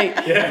too late.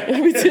 Yeah.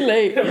 It'll be too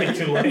late. It'll be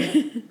too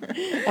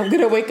late. I'm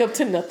going to wake up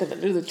to nothing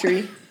under the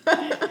tree.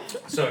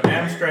 So, a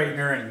damn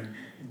straightener and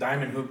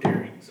diamond hooped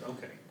earrings.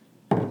 Okay.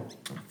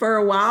 For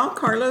a while,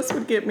 Carlos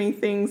would get me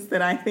things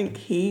that I think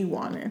he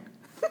wanted.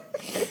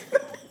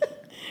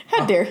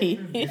 How dare he?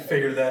 You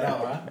figured that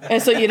out, huh?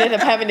 And so you'd end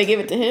up having to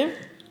give it to him?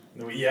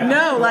 Yeah.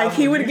 No, like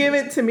he would give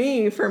it to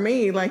me for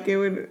me. Like it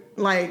would,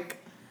 like,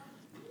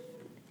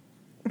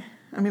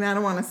 I mean, I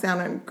don't want to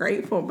sound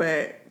ungrateful,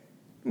 but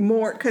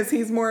more, because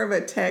he's more of a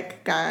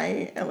tech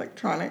guy,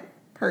 electronic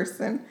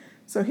person.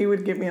 So he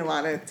would give me a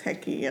lot of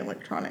techie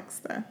electronic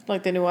stuff.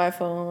 Like the new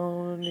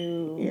iPhone,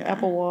 new Yeah.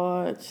 Apple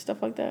Watch,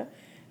 stuff like that.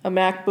 A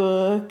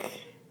MacBook.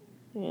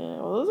 Yeah,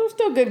 well, those are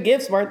still good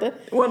gifts, Martha.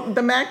 Well,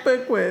 the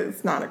MacBook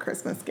was not a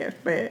Christmas gift,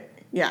 but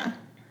yeah.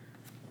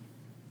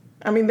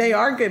 I mean, they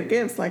are good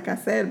gifts, like I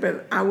said,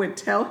 but I would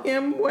tell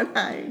him what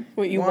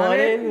you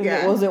wanted and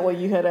Yeah. it wasn't what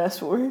you had asked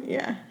for.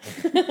 Yeah.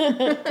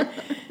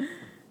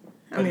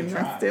 I mean,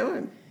 tried.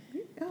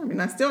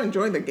 I still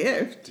enjoy the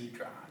gift. You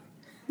tried.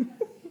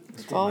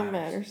 That's all that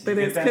matters. But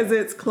You it's get that? because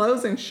it's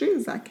clothes and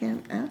shoes. I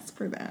can't ask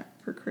for that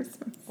for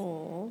Christmas Aw.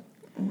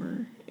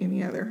 or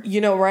any other.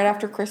 You know, right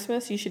after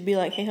Christmas, you should be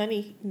like, hey,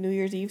 honey, New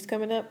Year's Eve's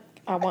coming up.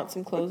 I want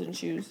some clothes and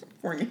shoes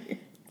For me.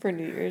 For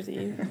New Year's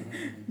Eve.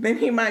 Then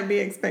he might be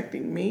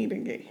expecting me to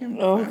get him.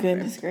 Oh,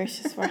 goodness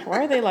gracious. Why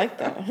are they like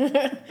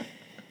that?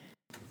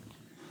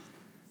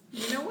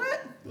 You know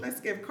what? Let's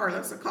give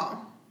Carlos a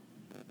call.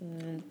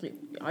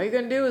 All you're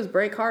going to do is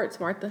break hearts,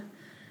 Martha.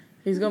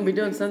 He's going to be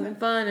doing something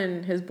fun,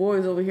 and his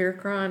boy's over here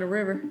crying a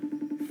river.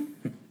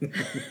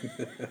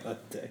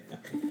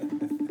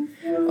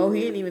 Oh,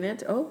 he didn't even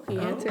answer. Oh, he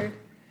answered.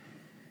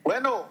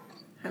 Bueno.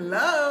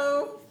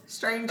 Hello,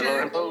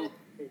 stranger. Hello.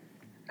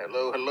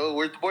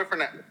 Where's the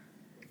boyfriend at?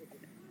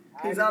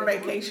 He's on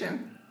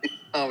vacation.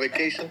 On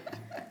vacation?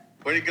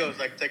 Where'd he go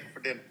so I can take him for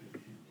dinner?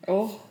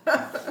 Oh.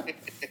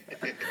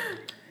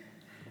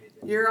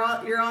 You're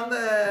on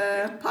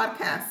the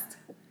podcast.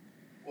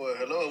 Well,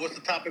 hello. What's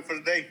the topic for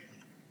today?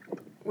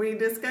 We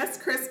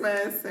discussed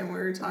Christmas and we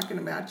were talking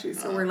about you,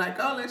 so we're like,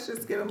 oh, let's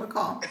just give him a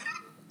call.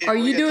 Are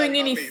you doing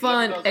any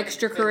fun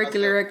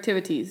extracurricular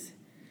activities?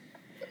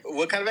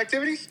 What kind of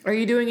activities? Are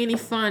you doing any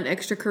fun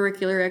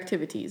extracurricular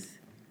activities?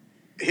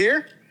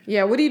 Here?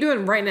 Yeah, what are you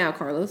doing right now,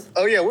 Carlos?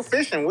 Oh, yeah, we're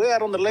fishing. We're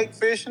out on the lake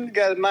fishing.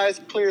 Got a nice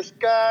clear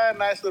sky,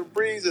 nice little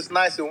breeze. It's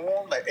nice and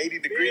warm, like 80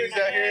 degrees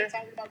out here.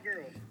 Talking about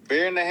girls.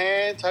 Beer in the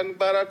hand, talking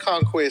about our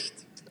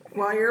conquest.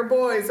 While your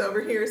boy's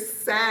over here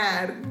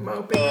sad,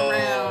 moping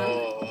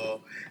around.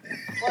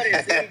 What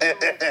is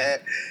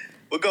it?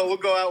 We'll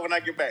go out when I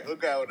get back.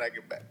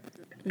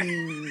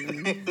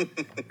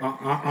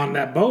 On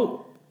that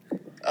boat.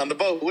 On the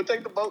boat. We'll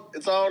take the boat.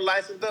 It's all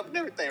licensed up and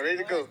everything, ready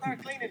to go.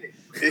 Start cleaning it.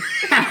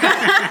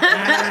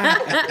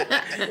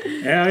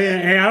 Hell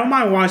yeah. Hey, I don't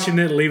mind washing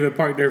it and leave it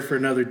parked there for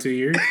another 2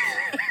 years.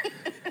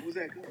 Who's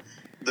that?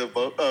 The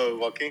boat.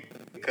 Joaquin.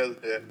 Because,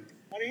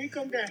 Why didn't he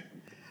come down?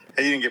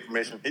 he didn't get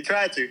permission. He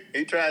tried to,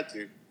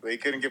 but he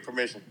couldn't get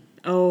permission.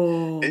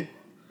 Oh.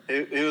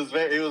 He was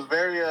very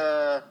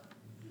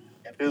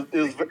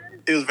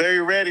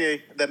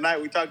ready that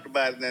night we talked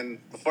about it. And then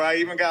before I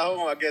even got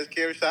home, I guess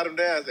Kerry shot him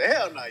down. I said,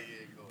 hell no, you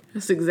ain't going.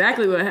 That's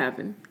exactly what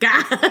happened.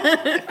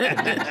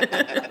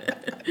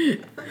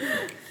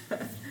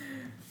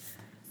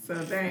 So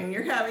dang,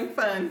 you're having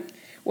fun.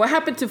 What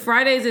happened to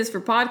Fridays is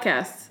for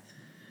podcasts.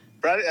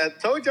 Friday, I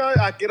told y'all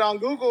I get on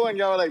Google and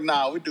y'all were like,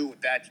 nah, we do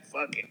without you.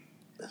 Fuck it.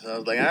 So I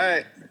was like, all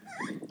right.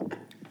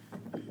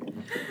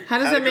 How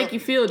does that make you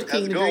feel, How's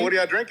King it to going? What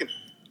are drink? y'all drinking?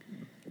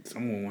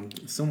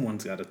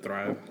 Someone's got to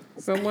thrive.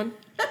 Someone?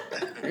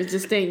 It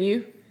just ain't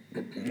you?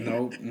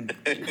 Nope.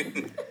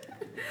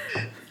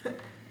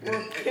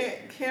 Well,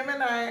 Kim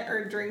and I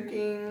are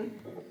drinking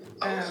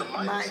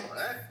Mike's.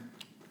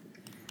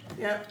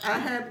 Yep, I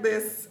had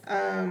this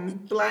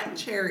black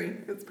cherry.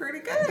 It's pretty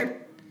good.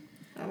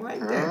 I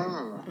liked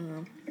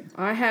it.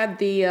 I had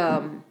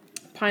the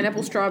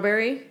pineapple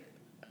strawberry.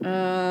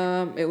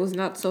 It was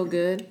not so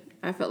good.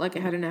 I felt like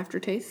it had an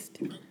aftertaste.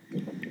 What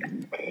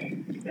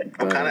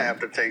kind of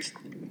aftertaste?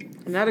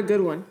 Not a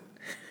good one.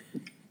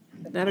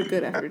 Not a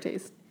good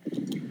aftertaste.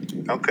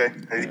 Okay.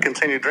 Did you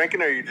continue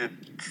drinking or you just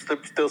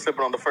still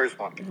sipping on the first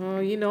one? Oh,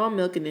 you know I'm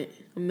milking it.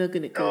 I'm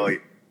milking it. Oh, Cuz.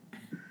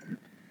 yeah.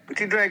 What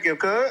you drinking,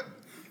 cuz?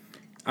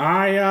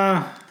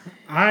 I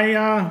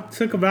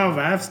took a vow of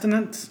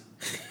abstinence.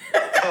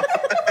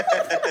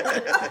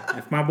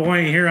 If my boy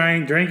ain't here, I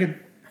ain't drinking.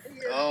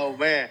 Oh,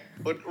 man.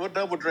 What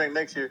double drink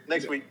next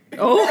week?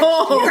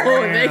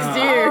 Oh, next Oh,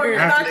 year. you're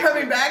not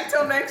coming back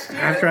till next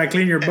year? After I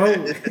clean your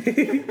boat.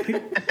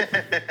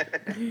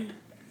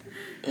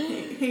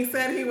 He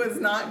said he was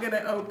not going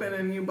to open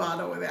a new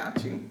bottle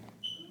without you.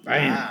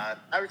 I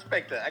I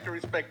respect that. I can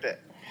respect that.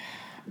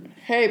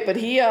 Hey, but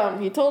he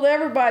told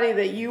everybody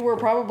that you were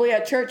probably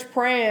at church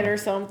praying or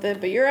something,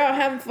 but you're out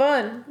having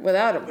fun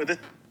without him. Well,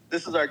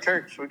 this is our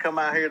church. We come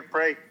out here to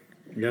pray.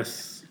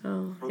 Yes.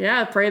 Oh,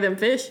 yeah, pray them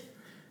fish.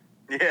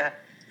 Yeah.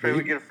 Pray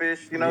we get a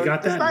fish. You know, You got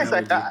it's that nice.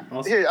 analogy.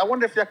 Awesome. Here, I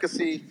wonder if y'all can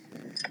see.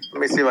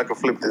 Let me see if I can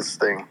flip this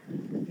thing.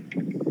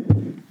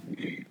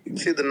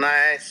 See the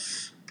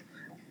nice,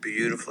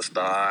 beautiful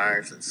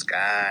stars and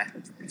sky.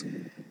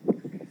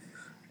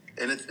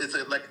 And it's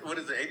like, what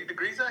is it, 80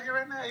 degrees out here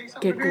right now?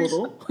 80-something Get degrees?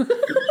 cool.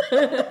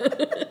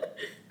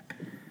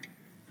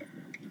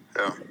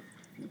 So,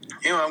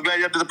 I'm glad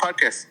y'all did the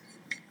podcast.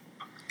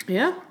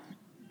 Yeah.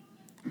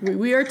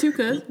 We are too,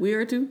 cuz. We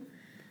are too.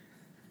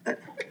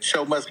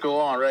 Show must go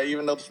on, right?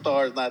 Even though the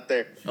star's not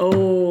there.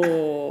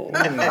 Oh.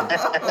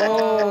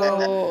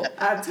 Oh.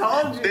 I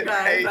told you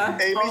guys. Hey, I at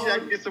least told I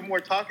can get some more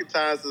talking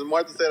time since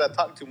Martha said I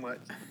talk too much.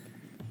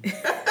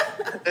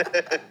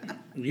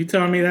 You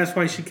telling me that's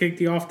why she kicked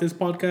you off this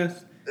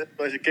podcast? That's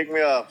why she kicked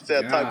me off.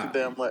 Said I talk too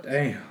damn much.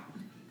 Damn.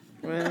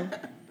 Well.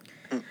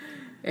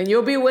 And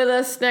you'll be with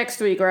us next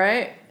week,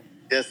 right?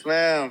 Yes,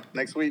 ma'am.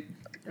 Next week.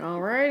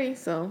 Alrighty.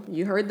 So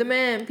you heard the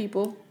man,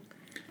 people.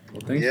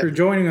 Well, thanks Yep. for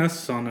joining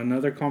us on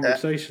another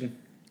conversation.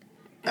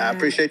 I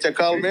appreciate y'all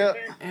calling me up.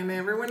 And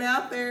everyone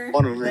out there,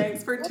 Wonderful.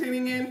 thanks for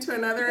tuning in to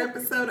another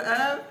episode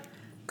of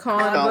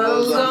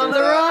Convos on the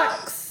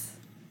Rocks.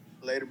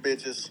 Later,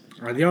 bitches.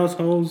 Adios,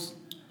 hoes.